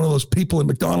looked like one of those people at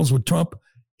McDonald's with Trump,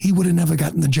 he would have never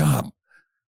gotten the job.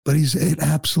 But he's an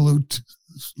absolute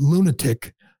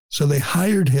lunatic. So they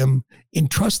hired him,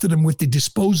 entrusted him with the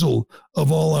disposal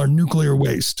of all our nuclear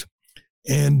waste.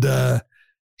 And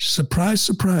surprise,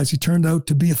 surprise, he turned out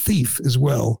to be a thief as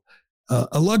well.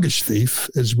 A luggage thief,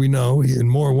 as we know. In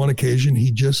more one occasion,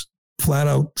 he just flat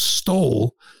out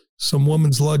stole some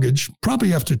woman's luggage,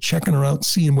 probably after checking her out,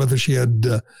 seeing whether she had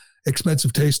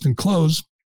expensive taste in clothes.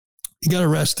 He got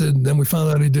arrested, and then we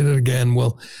found out he did it again.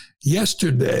 Well,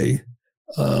 yesterday,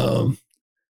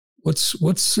 what's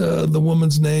the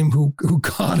woman's name who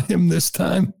caught him this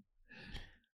time?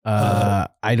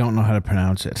 I don't know how to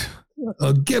pronounce it.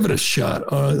 Give it a shot.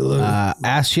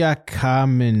 Asya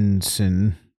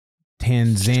Kaminson,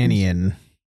 Tanzanian.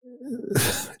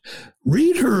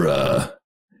 Read her.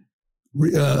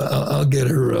 I'll get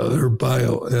her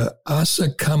bio. Asa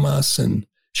Kamasin.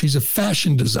 She's a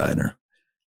fashion designer,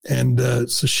 and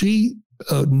so she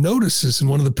notices in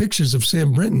one of the pictures of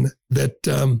Sam Brinton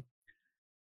that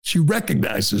she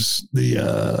recognizes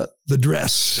the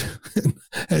dress,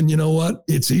 and you know what?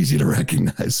 It's easy to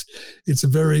recognize. It's a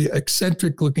very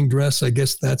eccentric-looking dress. I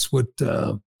guess that's what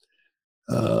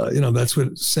that's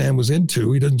what Sam was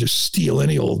into. He doesn't just steal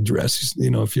any old dress.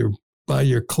 If you buy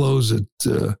your clothes at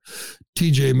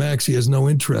TJ Maxx, he has no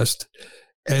interest.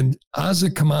 And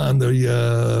Aza Kaman,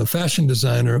 the fashion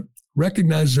designer,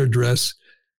 recognizes her dress.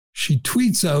 She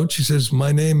tweets out, she says,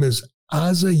 "My name is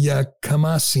Aza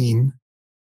Kamasin,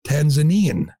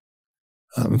 Tanzanian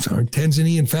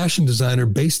fashion designer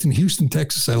based in Houston,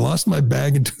 Texas. I lost my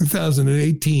bag in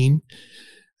 2018.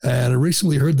 And I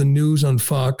recently heard the news on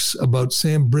Fox about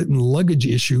Sam Brinton luggage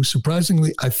issue.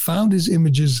 Surprisingly, I found his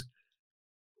images,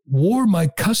 wore my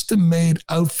custom-made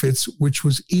outfits, which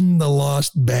was in the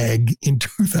lost bag in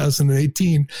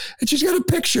 2018. And she's got a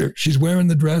picture. She's wearing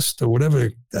the dress or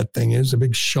whatever that thing is, a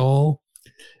big shawl.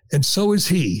 And so is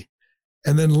he.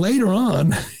 And then later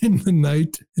on in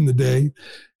the day,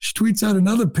 she tweets out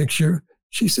another picture.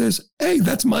 She says, "Hey,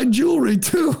 that's my jewelry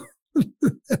too."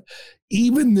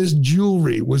 Even this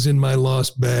jewelry was in my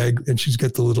lost bag. And she's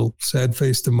got the little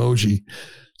sad-faced emoji.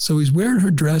 So he's wearing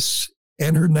her dress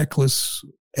and her necklace,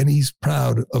 and he's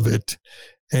proud of it.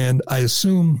 And I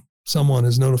assume someone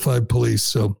has notified police.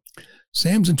 So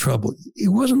Sam's in trouble. It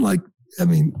wasn't like,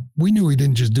 we knew he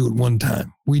didn't just do it one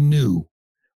time. We knew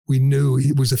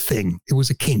it was a thing. It was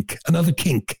a kink, another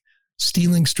kink,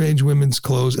 stealing strange women's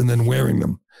clothes and then wearing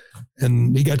them.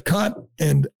 And he got caught,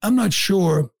 and I'm not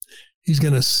sure he's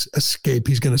going to escape.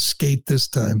 He's going to skate this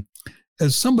time.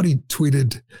 As somebody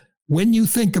tweeted, when you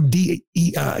think of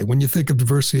DEI, when you think of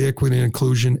diversity, equity, and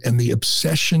inclusion, and the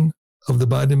obsession of the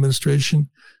Biden administration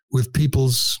with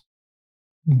people's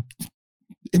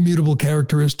immutable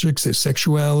characteristics, their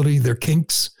sexuality, their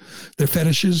kinks, their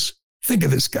fetishes, think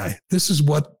of this guy. This is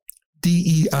what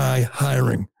DEI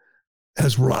hiring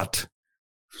has wrought.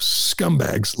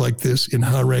 Scumbags like this in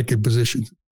high-ranking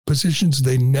positions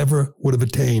they never would have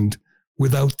attained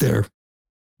without their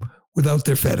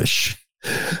fetish.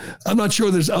 I'm not sure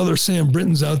there's other Sam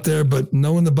Brintons out there, but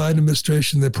knowing the Biden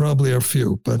administration, there probably are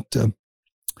few. But all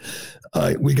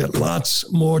right, we got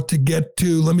lots more to get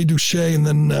to. Let me do Shay, and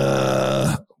then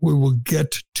we will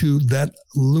get to that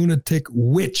lunatic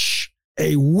witch.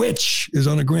 A witch is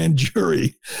on a grand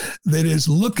jury that is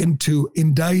looking to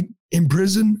indict,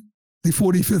 imprison the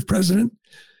 45th president.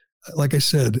 Like I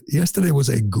said, yesterday was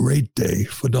a great day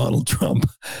for Donald Trump.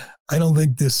 I don't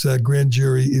think this grand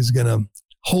jury is going to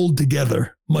hold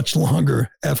together much longer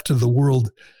after the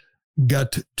world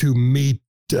got to meet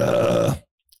the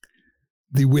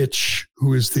witch,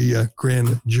 who is the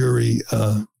grand jury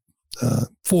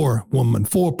four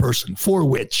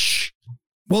witch.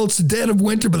 Well, it's the dead of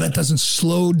winter, but that doesn't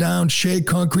slow down Shea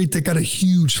Concrete. They got a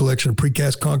huge selection of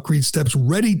precast concrete steps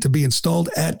ready to be installed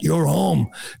at your home.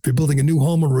 If you're building a new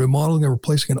home or remodeling or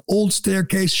replacing an old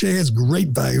staircase, Shea has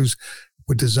great values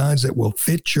with designs that will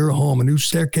fit your home. A new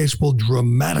staircase will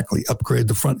dramatically upgrade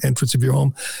the front entrance of your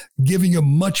home, giving you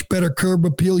much better curb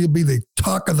appeal. You'll be the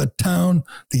talk of the town,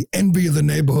 the envy of the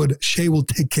neighborhood. Shea will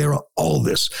take care of all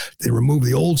this. They remove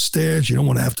the old stairs. You don't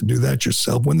want to have to do that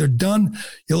yourself. When they're done,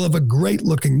 you'll have a great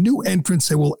looking new entrance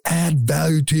that will add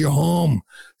value to your home.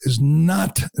 It's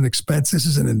not an expense. This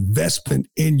is an investment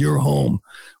in your home.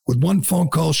 With one phone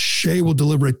call, Shea will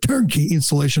deliver a turnkey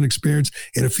installation experience.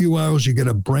 In a few hours, you get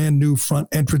a brand new front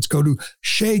entrance. Go to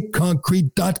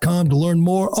SheaConcrete.com to learn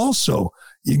more. Also,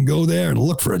 you can go there and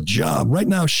look for a job. Right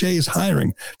now, Shea is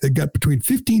hiring. They've got between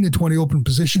 15 and 20 open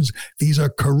positions. These are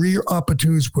career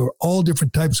opportunities for all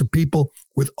different types of people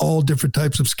with all different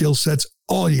types of skill sets.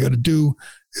 All you got to do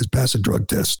is pass a drug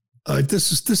test.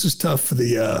 This is tough for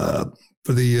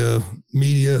the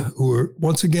media, who are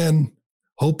once again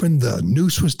hoping the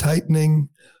noose was tightening,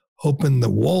 hoping the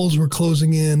walls were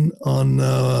closing in on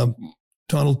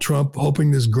Donald Trump,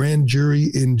 hoping this grand jury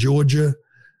in Georgia,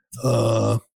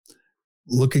 we're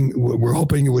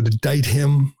hoping it would indict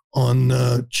him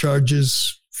on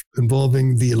charges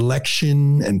involving the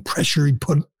election and pressure he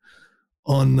put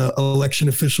on election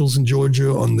officials in Georgia,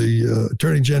 on the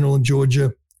attorney general in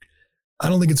Georgia. I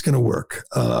don't think it's going to work.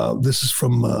 This is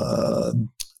from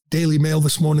Daily Mail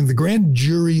this morning. The grand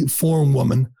jury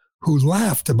forewoman who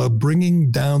laughed about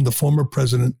bringing down the former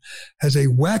president has a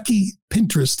wacky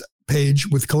Pinterest page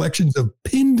with collections of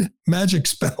pinned magic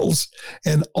spells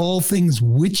and all things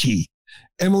witchy.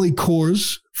 Emily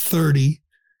Kors, 30,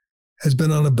 has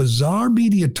been on a bizarre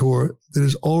media tour that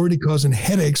is already causing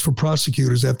headaches for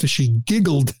prosecutors after she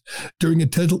giggled during a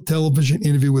television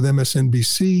interview with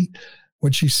MSNBC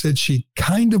when she said she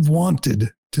kind of wanted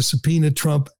to subpoena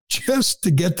Trump just to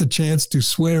get the chance to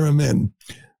swear him in.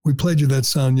 We played you that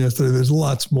sound yesterday. There's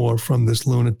lots more from this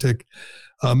lunatic.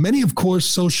 Many, of course,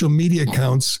 social media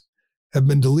accounts have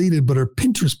been deleted, but her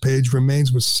Pinterest page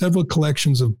remains with several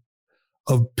collections of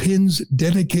pins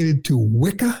dedicated to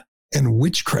Wicca and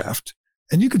witchcraft.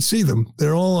 And you can see them.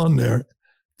 They're all on there.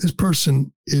 This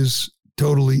person is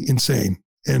totally insane.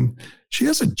 And she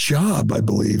has a job, I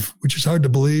believe, which is hard to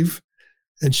believe.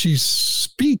 And she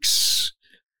speaks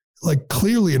like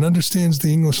clearly and understands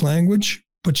the English language,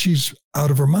 but she's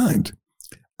out of her mind.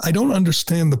 I don't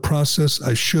understand the process.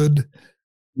 I should,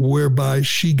 whereby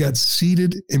she got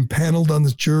seated, impaneled on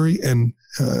this jury, and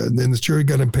then this jury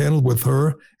got impaneled with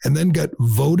her, and then got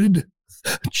voted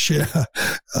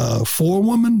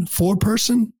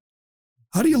four-person.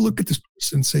 How do you look at this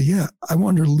person and say, yeah, I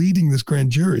want her leading this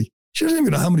grand jury? She doesn't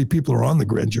even know how many people are on the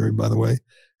grand jury, by the way.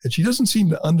 And she doesn't seem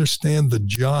to understand the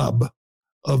job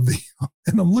of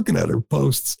and I'm looking at her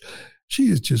posts. She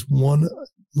is just one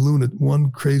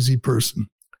crazy person.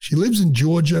 She lives in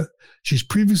Georgia. She's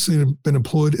previously been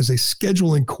employed as a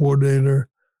scheduling coordinator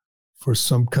for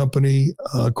some company,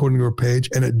 according to her page,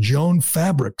 and at Joan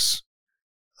Fabrics.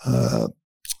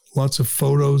 Lots of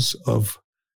photos of,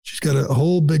 she's got a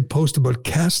whole big post about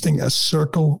casting a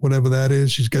circle, whatever that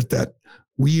is. She's got that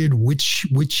weird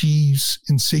witchy's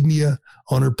insignia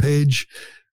on her page,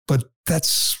 but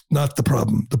that's not the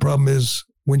problem. The problem is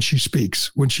when she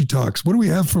speaks, when she talks. What do we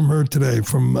have from her today?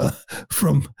 From the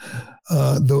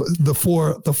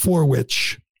four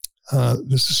witch.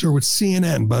 This is her with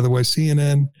CNN, by the way.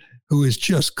 CNN, who is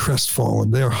just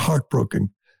crestfallen. They're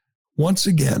heartbroken. Once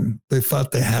again, they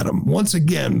thought they had him. Once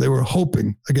again, they were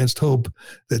hoping against hope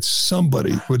that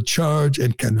somebody would charge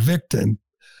and convict him.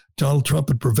 Donald Trump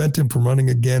would prevent him from running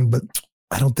again, but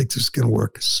I don't think this is going to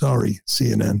work. Sorry,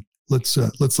 CNN. Let's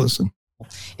listen.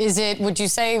 Is it, would you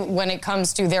say, when it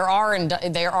comes to, there are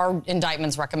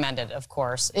indictments recommended, of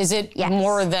course. Is it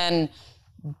more than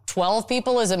 12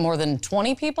 people? Is it more than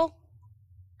 20 people?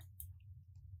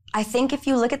 I think if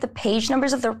you look at the page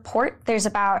numbers of the report, there's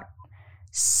about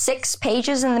 6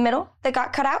 pages in the middle that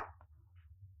got cut out.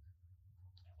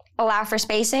 Allow for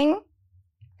spacing.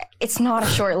 It's not a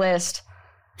short list.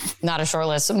 Not a short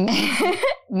list.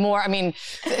 More, I mean,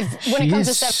 when she it comes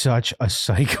is to such a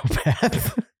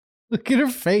psychopath. Look at her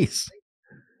face.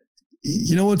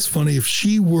 You know what's funny? If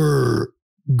she were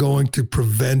going to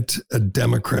prevent a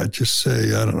Democrat, just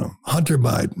say, I don't know, Hunter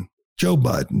Biden, Joe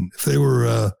Biden, if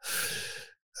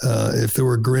there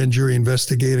were a grand jury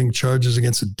investigating charges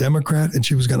against a Democrat and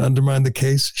she was going to undermine the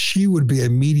case, she would be a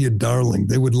media darling.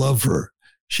 They would love her.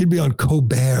 She'd be on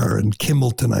Colbert and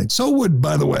Kimmel tonight. So would,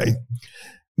 by the way,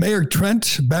 Mayor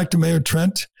Trent. Back to Mayor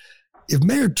Trent. If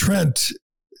Mayor Trent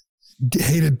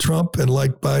hated Trump and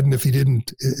liked Biden, if he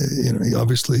didn't, he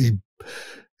obviously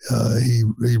he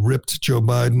ripped Joe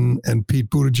Biden and Pete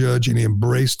Buttigieg, and he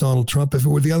embraced Donald Trump. If it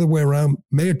were the other way around,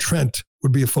 Mayor Trent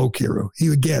would be a folk hero.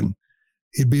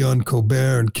 He'd be on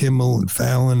Colbert and Kimmel and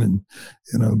Fallon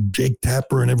and Jake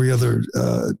Tapper and every other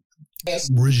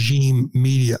regime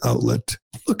media outlet.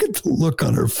 Look at the look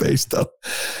on her face, though.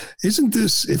 Isn't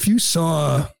this? If you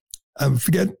saw,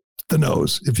 forget the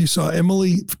nose. If you saw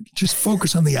Emily, just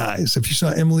focus on the eyes. If you saw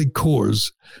Emily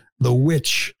Kors, the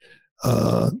witch,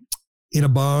 in a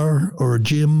bar or a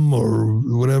gym or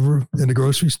whatever in a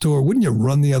grocery store, wouldn't you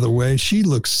run the other way? She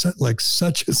looks like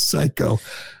such a psycho.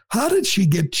 How did she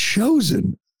get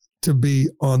chosen to be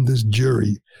on this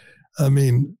jury? I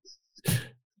mean,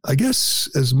 I guess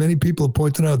as many people have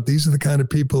pointed out, these are the kind of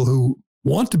people who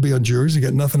want to be on juries. They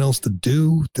got nothing else to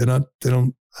do. They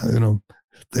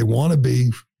want to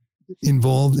be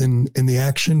involved in the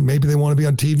action. Maybe they want to be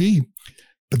on TV,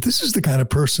 But this is the kind of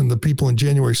person, the people in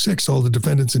January 6th, all the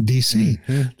defendants in D.C.,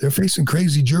 they're facing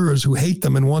crazy jurors who hate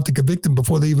them and want to convict them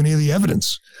before they even hear the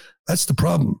evidence. That's the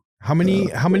problem. How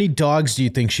many dogs do you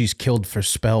think she's killed for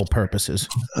spell purposes?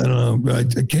 I don't know.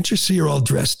 Can't you see her all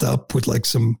dressed up with like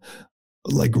some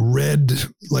red,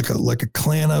 like a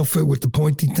Klan outfit with the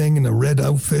pointy thing and a red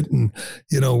outfit, and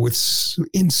with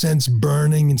incense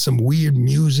burning and some weird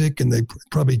music, and they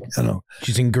probably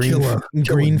she's in green,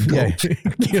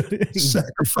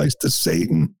 sacrifice to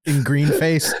Satan in green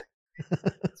face.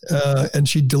 And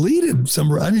she deleted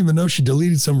some. I didn't even know she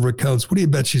deleted some of her accounts. What do you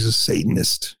bet? She's a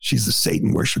Satanist. She's a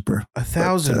Satan worshiper.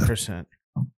 1,000%.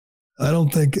 I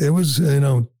don't think it was.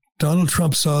 Donald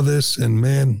Trump saw this, and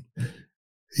man,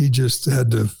 he just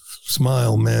had to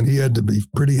smile. Man, he had to be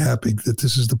pretty happy that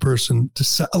this is the person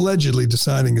allegedly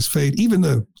deciding his fate. Even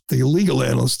the legal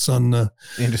analysts on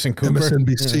Anderson Cooper,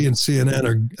 MSNBC, and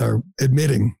CNN are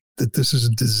admitting that this is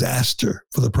a disaster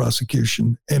for the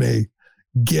prosecution and a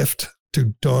gift to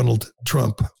Donald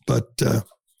Trump. But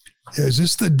is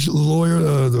this the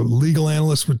lawyer, the legal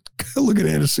analyst? Look at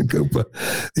Anderson Cooper.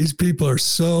 These people are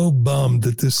so bummed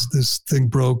that this thing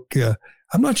broke.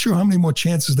 I'm not sure how many more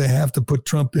chances they have to put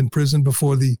Trump in prison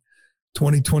before the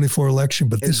 2024 election,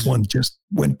 but this one just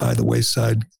went by the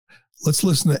wayside. Let's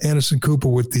listen to Anderson Cooper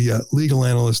with the legal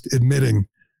analyst admitting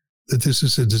that this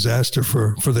is a disaster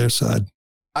for their side.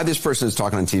 Why this person is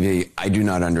talking on TV, I do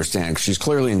not understand. She's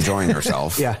clearly enjoying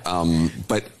herself. Yeah.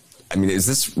 But I mean, is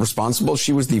this responsible?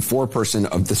 She was the foreperson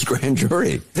of this grand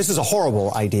jury. This is a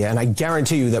horrible idea, and I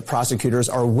guarantee you that prosecutors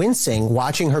are wincing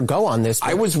watching her go on this.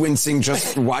 I was wincing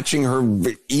just watching her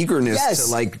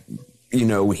eagerness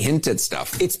to hint at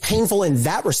stuff. It's painful in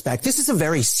that respect. This is a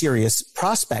very serious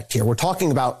prospect here. We're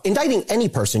talking about indicting any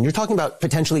person. You're talking about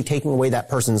potentially taking away that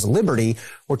person's liberty.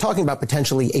 We're talking about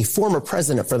potentially a former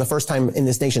president for the first time in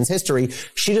this nation's history.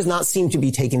 She does not seem to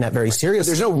be taking that very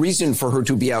seriously. There's no reason for her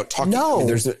to be out talking. No,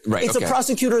 it's a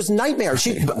prosecutor's nightmare.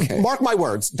 Mark my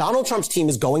words. Donald Trump's team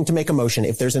is going to make a motion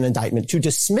if there's an indictment to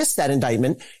dismiss that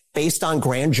indictment based on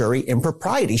grand jury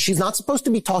impropriety. She's not supposed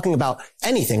to be talking about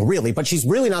anything, really, but she's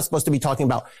really not supposed to be talking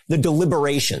about the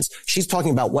deliberations. She's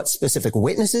talking about what specific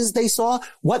witnesses they saw,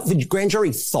 what the grand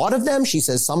jury thought of them. She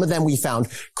says some of them we found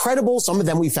credible, some of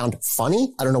them we found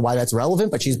funny. I don't know why that's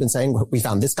relevant, but she's been saying we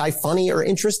found this guy funny or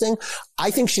interesting. I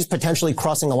think she's potentially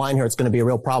crossing a line here. It's going to be a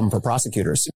real problem for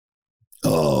prosecutors.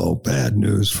 Oh, bad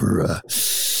news for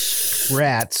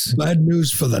rats. Bad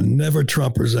news for the never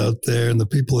Trumpers out there and the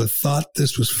people that thought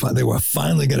this was fun. They were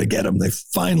finally going to get him. They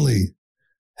finally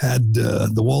had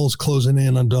the walls closing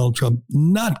in on Donald Trump.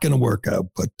 Not going to work out.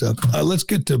 But let's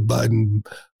get to Biden.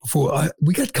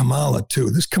 We got Kamala too.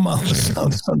 This Kamala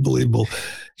sounds unbelievable.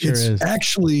 Sure it's is.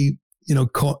 Actually, do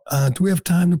we have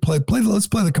time to play? Let's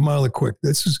play the Kamala quick.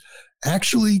 This is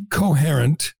actually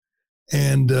coherent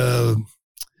and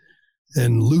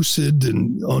lucid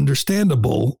and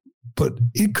understandable. But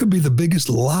it could be the biggest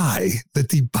lie that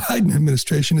the Biden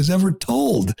administration has ever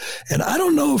told. And I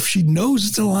don't know if she knows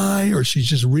it's a lie or she's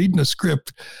just reading a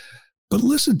script. But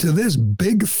listen to this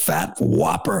big fat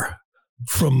whopper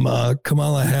from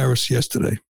Kamala Harris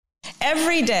yesterday.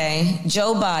 Every day,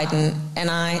 Joe Biden and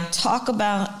I talk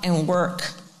about and work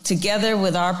together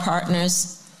with our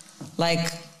partners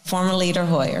like former leader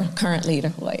Hoyer, current leader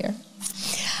Hoyer,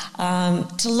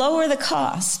 to lower the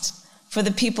cost for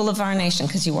the people of our nation,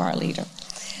 because you are a leader.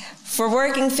 For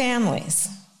working families,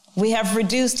 we have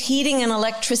reduced heating and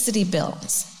electricity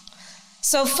bills.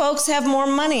 So folks have more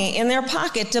money in their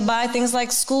pocket to buy things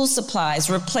like school supplies,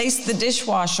 replace the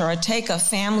dishwasher, or take a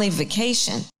family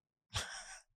vacation.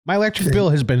 My electric bill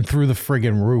has been through the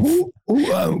friggin' roof.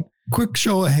 Quick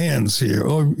show of hands here,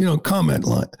 or comment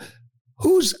line.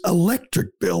 Whose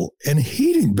electric bill and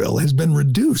heating bill has been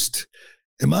reduced?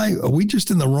 Are we just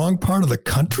in the wrong part of the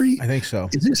country? I think so.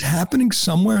 Is this happening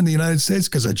somewhere in the United States?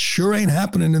 Because it sure ain't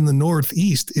happening in the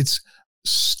Northeast. It's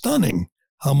stunning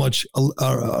how much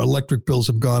our electric bills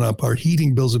have gone up. Our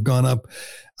heating bills have gone up.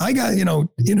 I got,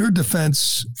 in her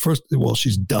defense,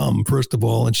 she's dumb, first of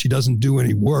all, and she doesn't do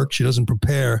any work. She doesn't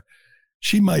prepare.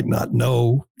 She might not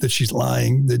know that she's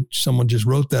lying, that someone just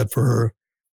wrote that for her.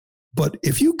 But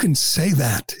if you can say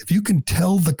that, if you can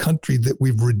tell the country that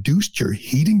we've reduced your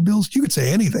heating bills, you could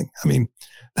say anything. I mean,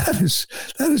 that is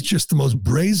just the most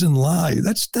brazen lie.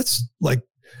 That's like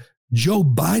Joe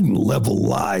Biden level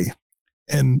lie.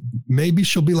 And maybe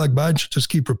she'll be like Biden, she'll just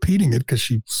keep repeating it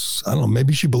because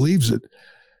maybe she believes it.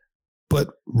 But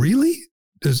really,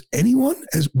 has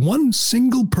one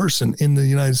single person in the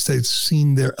United States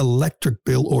seen their electric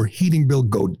bill or heating bill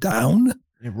go down?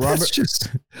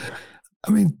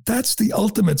 that's the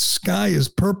ultimate sky is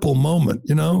purple moment.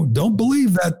 Don't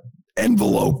believe that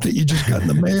envelope that you just got in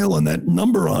the mail and that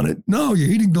number on it. No, your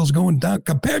heating bill's going down.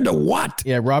 Compared to what?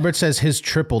 Yeah, Robert says his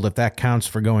tripled, if that counts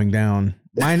for going down.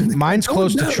 Mine's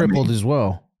close to tripled as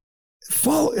well.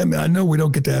 I know we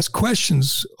don't get to ask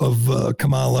questions of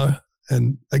Kamala.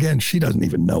 And again, she doesn't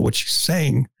even know what she's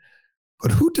saying.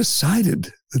 But who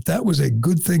decided that that was a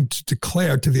good thing to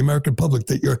declare to the American public,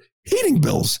 that your heating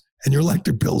bills and your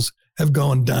electric bills have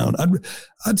gone down?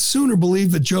 I'd sooner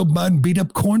believe that Joe Biden beat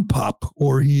up Corn Pop,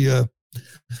 or he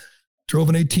drove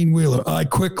an 18-wheeler. All right,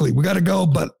 quickly, we got to go,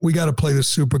 but we got to play the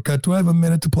supercut. Do I have a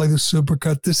minute to play the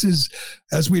supercut? This is,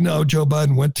 as we know, Joe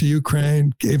Biden went to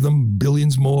Ukraine, gave them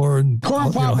billions more. And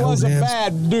Corn Pop was a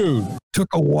bad dude.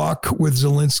 Took a walk with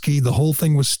Zelensky. The whole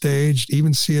thing was staged.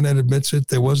 Even CNN admits it.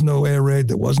 There was no air raid.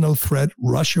 There was no threat.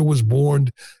 Russia was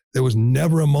warned. There was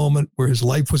never a moment where his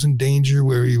life was in danger,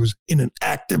 where he was in an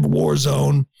active war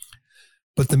zone.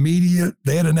 But the media,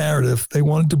 they had a narrative. They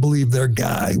wanted to believe their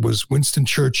guy was Winston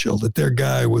Churchill, that their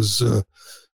guy was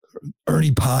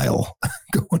Ernie Pyle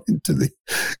going into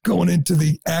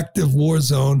the active war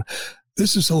zone.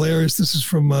 This is hilarious. This is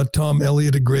from Tom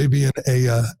Elliott Agrabian,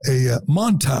 a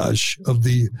montage of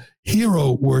the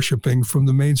hero worshiping from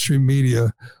the mainstream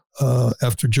media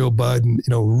after Joe Biden,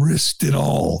 risked it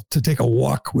all to take a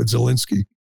walk with Zelensky.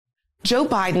 Joe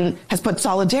Biden has put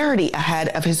solidarity ahead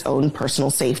of his own personal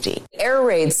safety. Air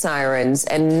raid sirens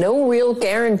and no real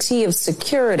guarantee of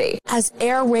security. As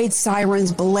air raid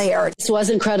sirens blared. This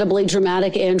was incredibly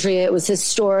dramatic, Andrea. It was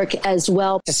historic as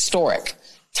well. Historic,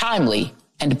 timely,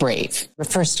 and brave. The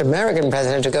first American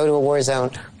president to go to a war zone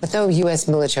with no U.S.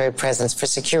 military presence for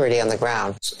security on the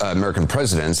ground. American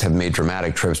presidents have made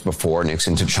dramatic trips before.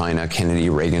 Nixon to China,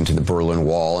 Kennedy, Reagan to the Berlin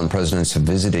Wall, and presidents have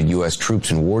visited U.S. troops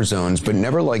in war zones, but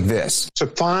never like this. To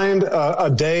find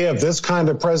a day of this kind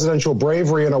of presidential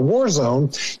bravery in a war zone,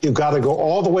 you've got to go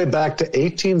all the way back to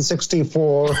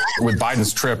 1864. With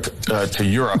Biden's trip to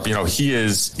Europe, he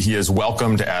is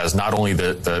welcomed as not only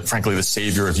frankly the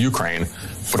savior of Ukraine,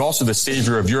 but also the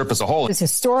savior of Europe as a whole. It's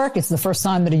historic. It's the first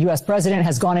time that a U.S. president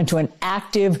has gone into an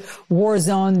active war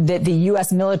zone that the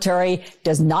U.S. military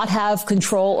does not have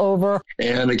control over.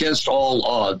 And against all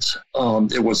odds,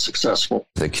 it was successful.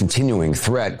 The continuing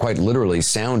threat quite literally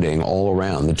sounding all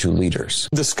around the two leaders.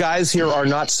 The skies here are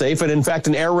not safe. And in fact,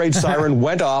 an air raid siren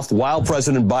went off while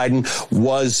President Biden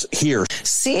was here.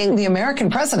 Seeing the American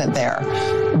president there,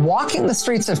 walking the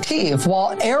streets of Kyiv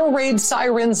while air raid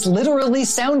sirens literally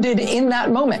sounded in that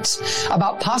moment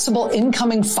about possible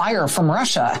incoming fire from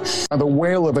Russia. The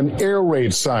wail of an air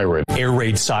raid siren. Air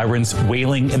raid sirens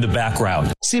wailing in the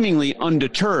background. Seemingly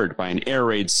undeterred by an air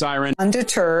raid siren.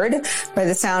 Undeterred by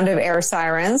the sound of air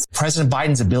sirens. President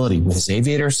Biden's ability with his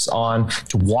aviators on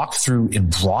to walk through in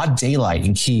broad daylight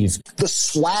in Kyiv. The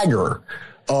swagger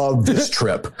of this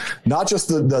trip, not just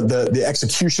the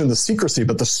execution, the secrecy,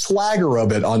 but the swagger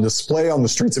of it on display on the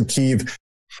streets of Kyiv.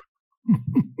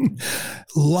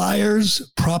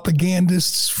 Liars,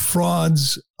 propagandists,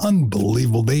 frauds,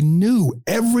 unbelievable. They knew,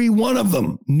 every one of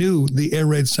them knew the air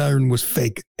raid siren was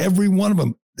fake. Every one of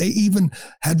them. They even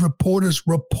had reporters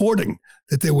reporting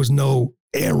that there was no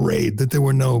air raid, that there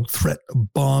were no threat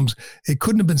of bombs. It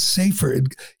couldn't have been safer.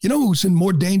 Who's in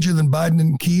more danger than Biden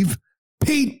in Kyiv?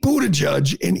 Pete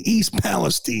Buttigieg in East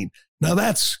Palestine. Now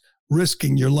that's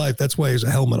risking your life. That's why he has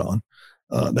a helmet on.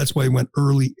 That's why he went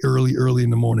early in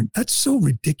the morning. That's so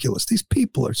ridiculous. These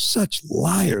people are such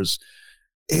liars.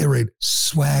 Air raid,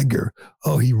 swagger.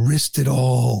 Oh, he risked it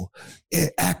all.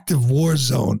 Active war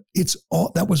zone. It's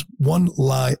all, that was one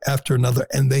lie after another,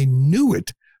 and they knew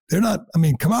it. They're not,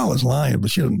 Kamala's lying,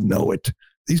 but she doesn't know it.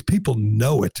 These people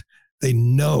know it. They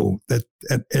know that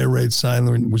an air raid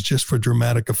siren was just for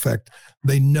dramatic effect.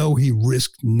 They know he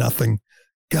risked nothing.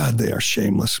 God, they are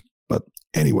shameless. But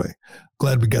anyway,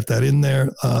 glad we got that in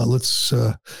there. I'm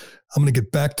going to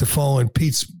get back to following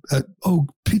Pete's.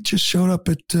 Pete just showed up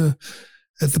at the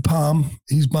Palm.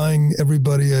 He's buying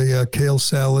everybody a kale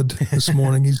salad this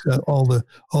morning. He's got all the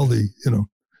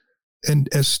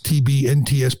NSTB,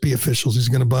 NTSB officials. He's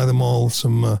going to buy them all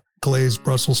some glazed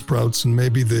Brussels sprouts and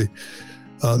maybe the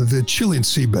Chilean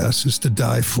sea bass is to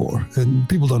die for. And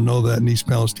people don't know that in East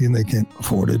Palestine. They can't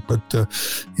afford it, but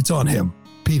it's on him.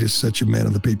 Pete is such a man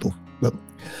of the people. But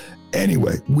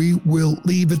anyway, we will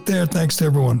leave it there. Thanks to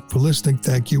everyone for listening.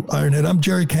 Thank you, Ironhead. I'm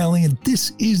Gerry Callahan.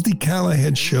 This is the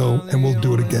Callahan Show, and we'll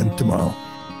do it again tomorrow.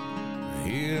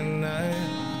 Here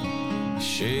tonight,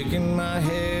 shaking my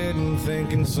head and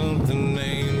thinking something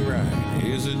ain't right.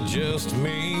 Is it just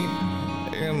me?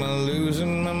 Am I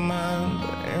losing my mind?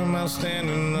 Am I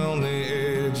standing on the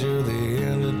edge of the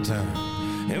end of time?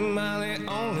 Am I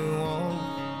the only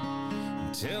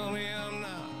one? Tell me I'm not.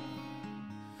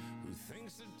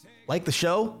 Like the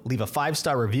show? Leave a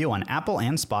 5-star review on Apple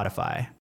and Spotify.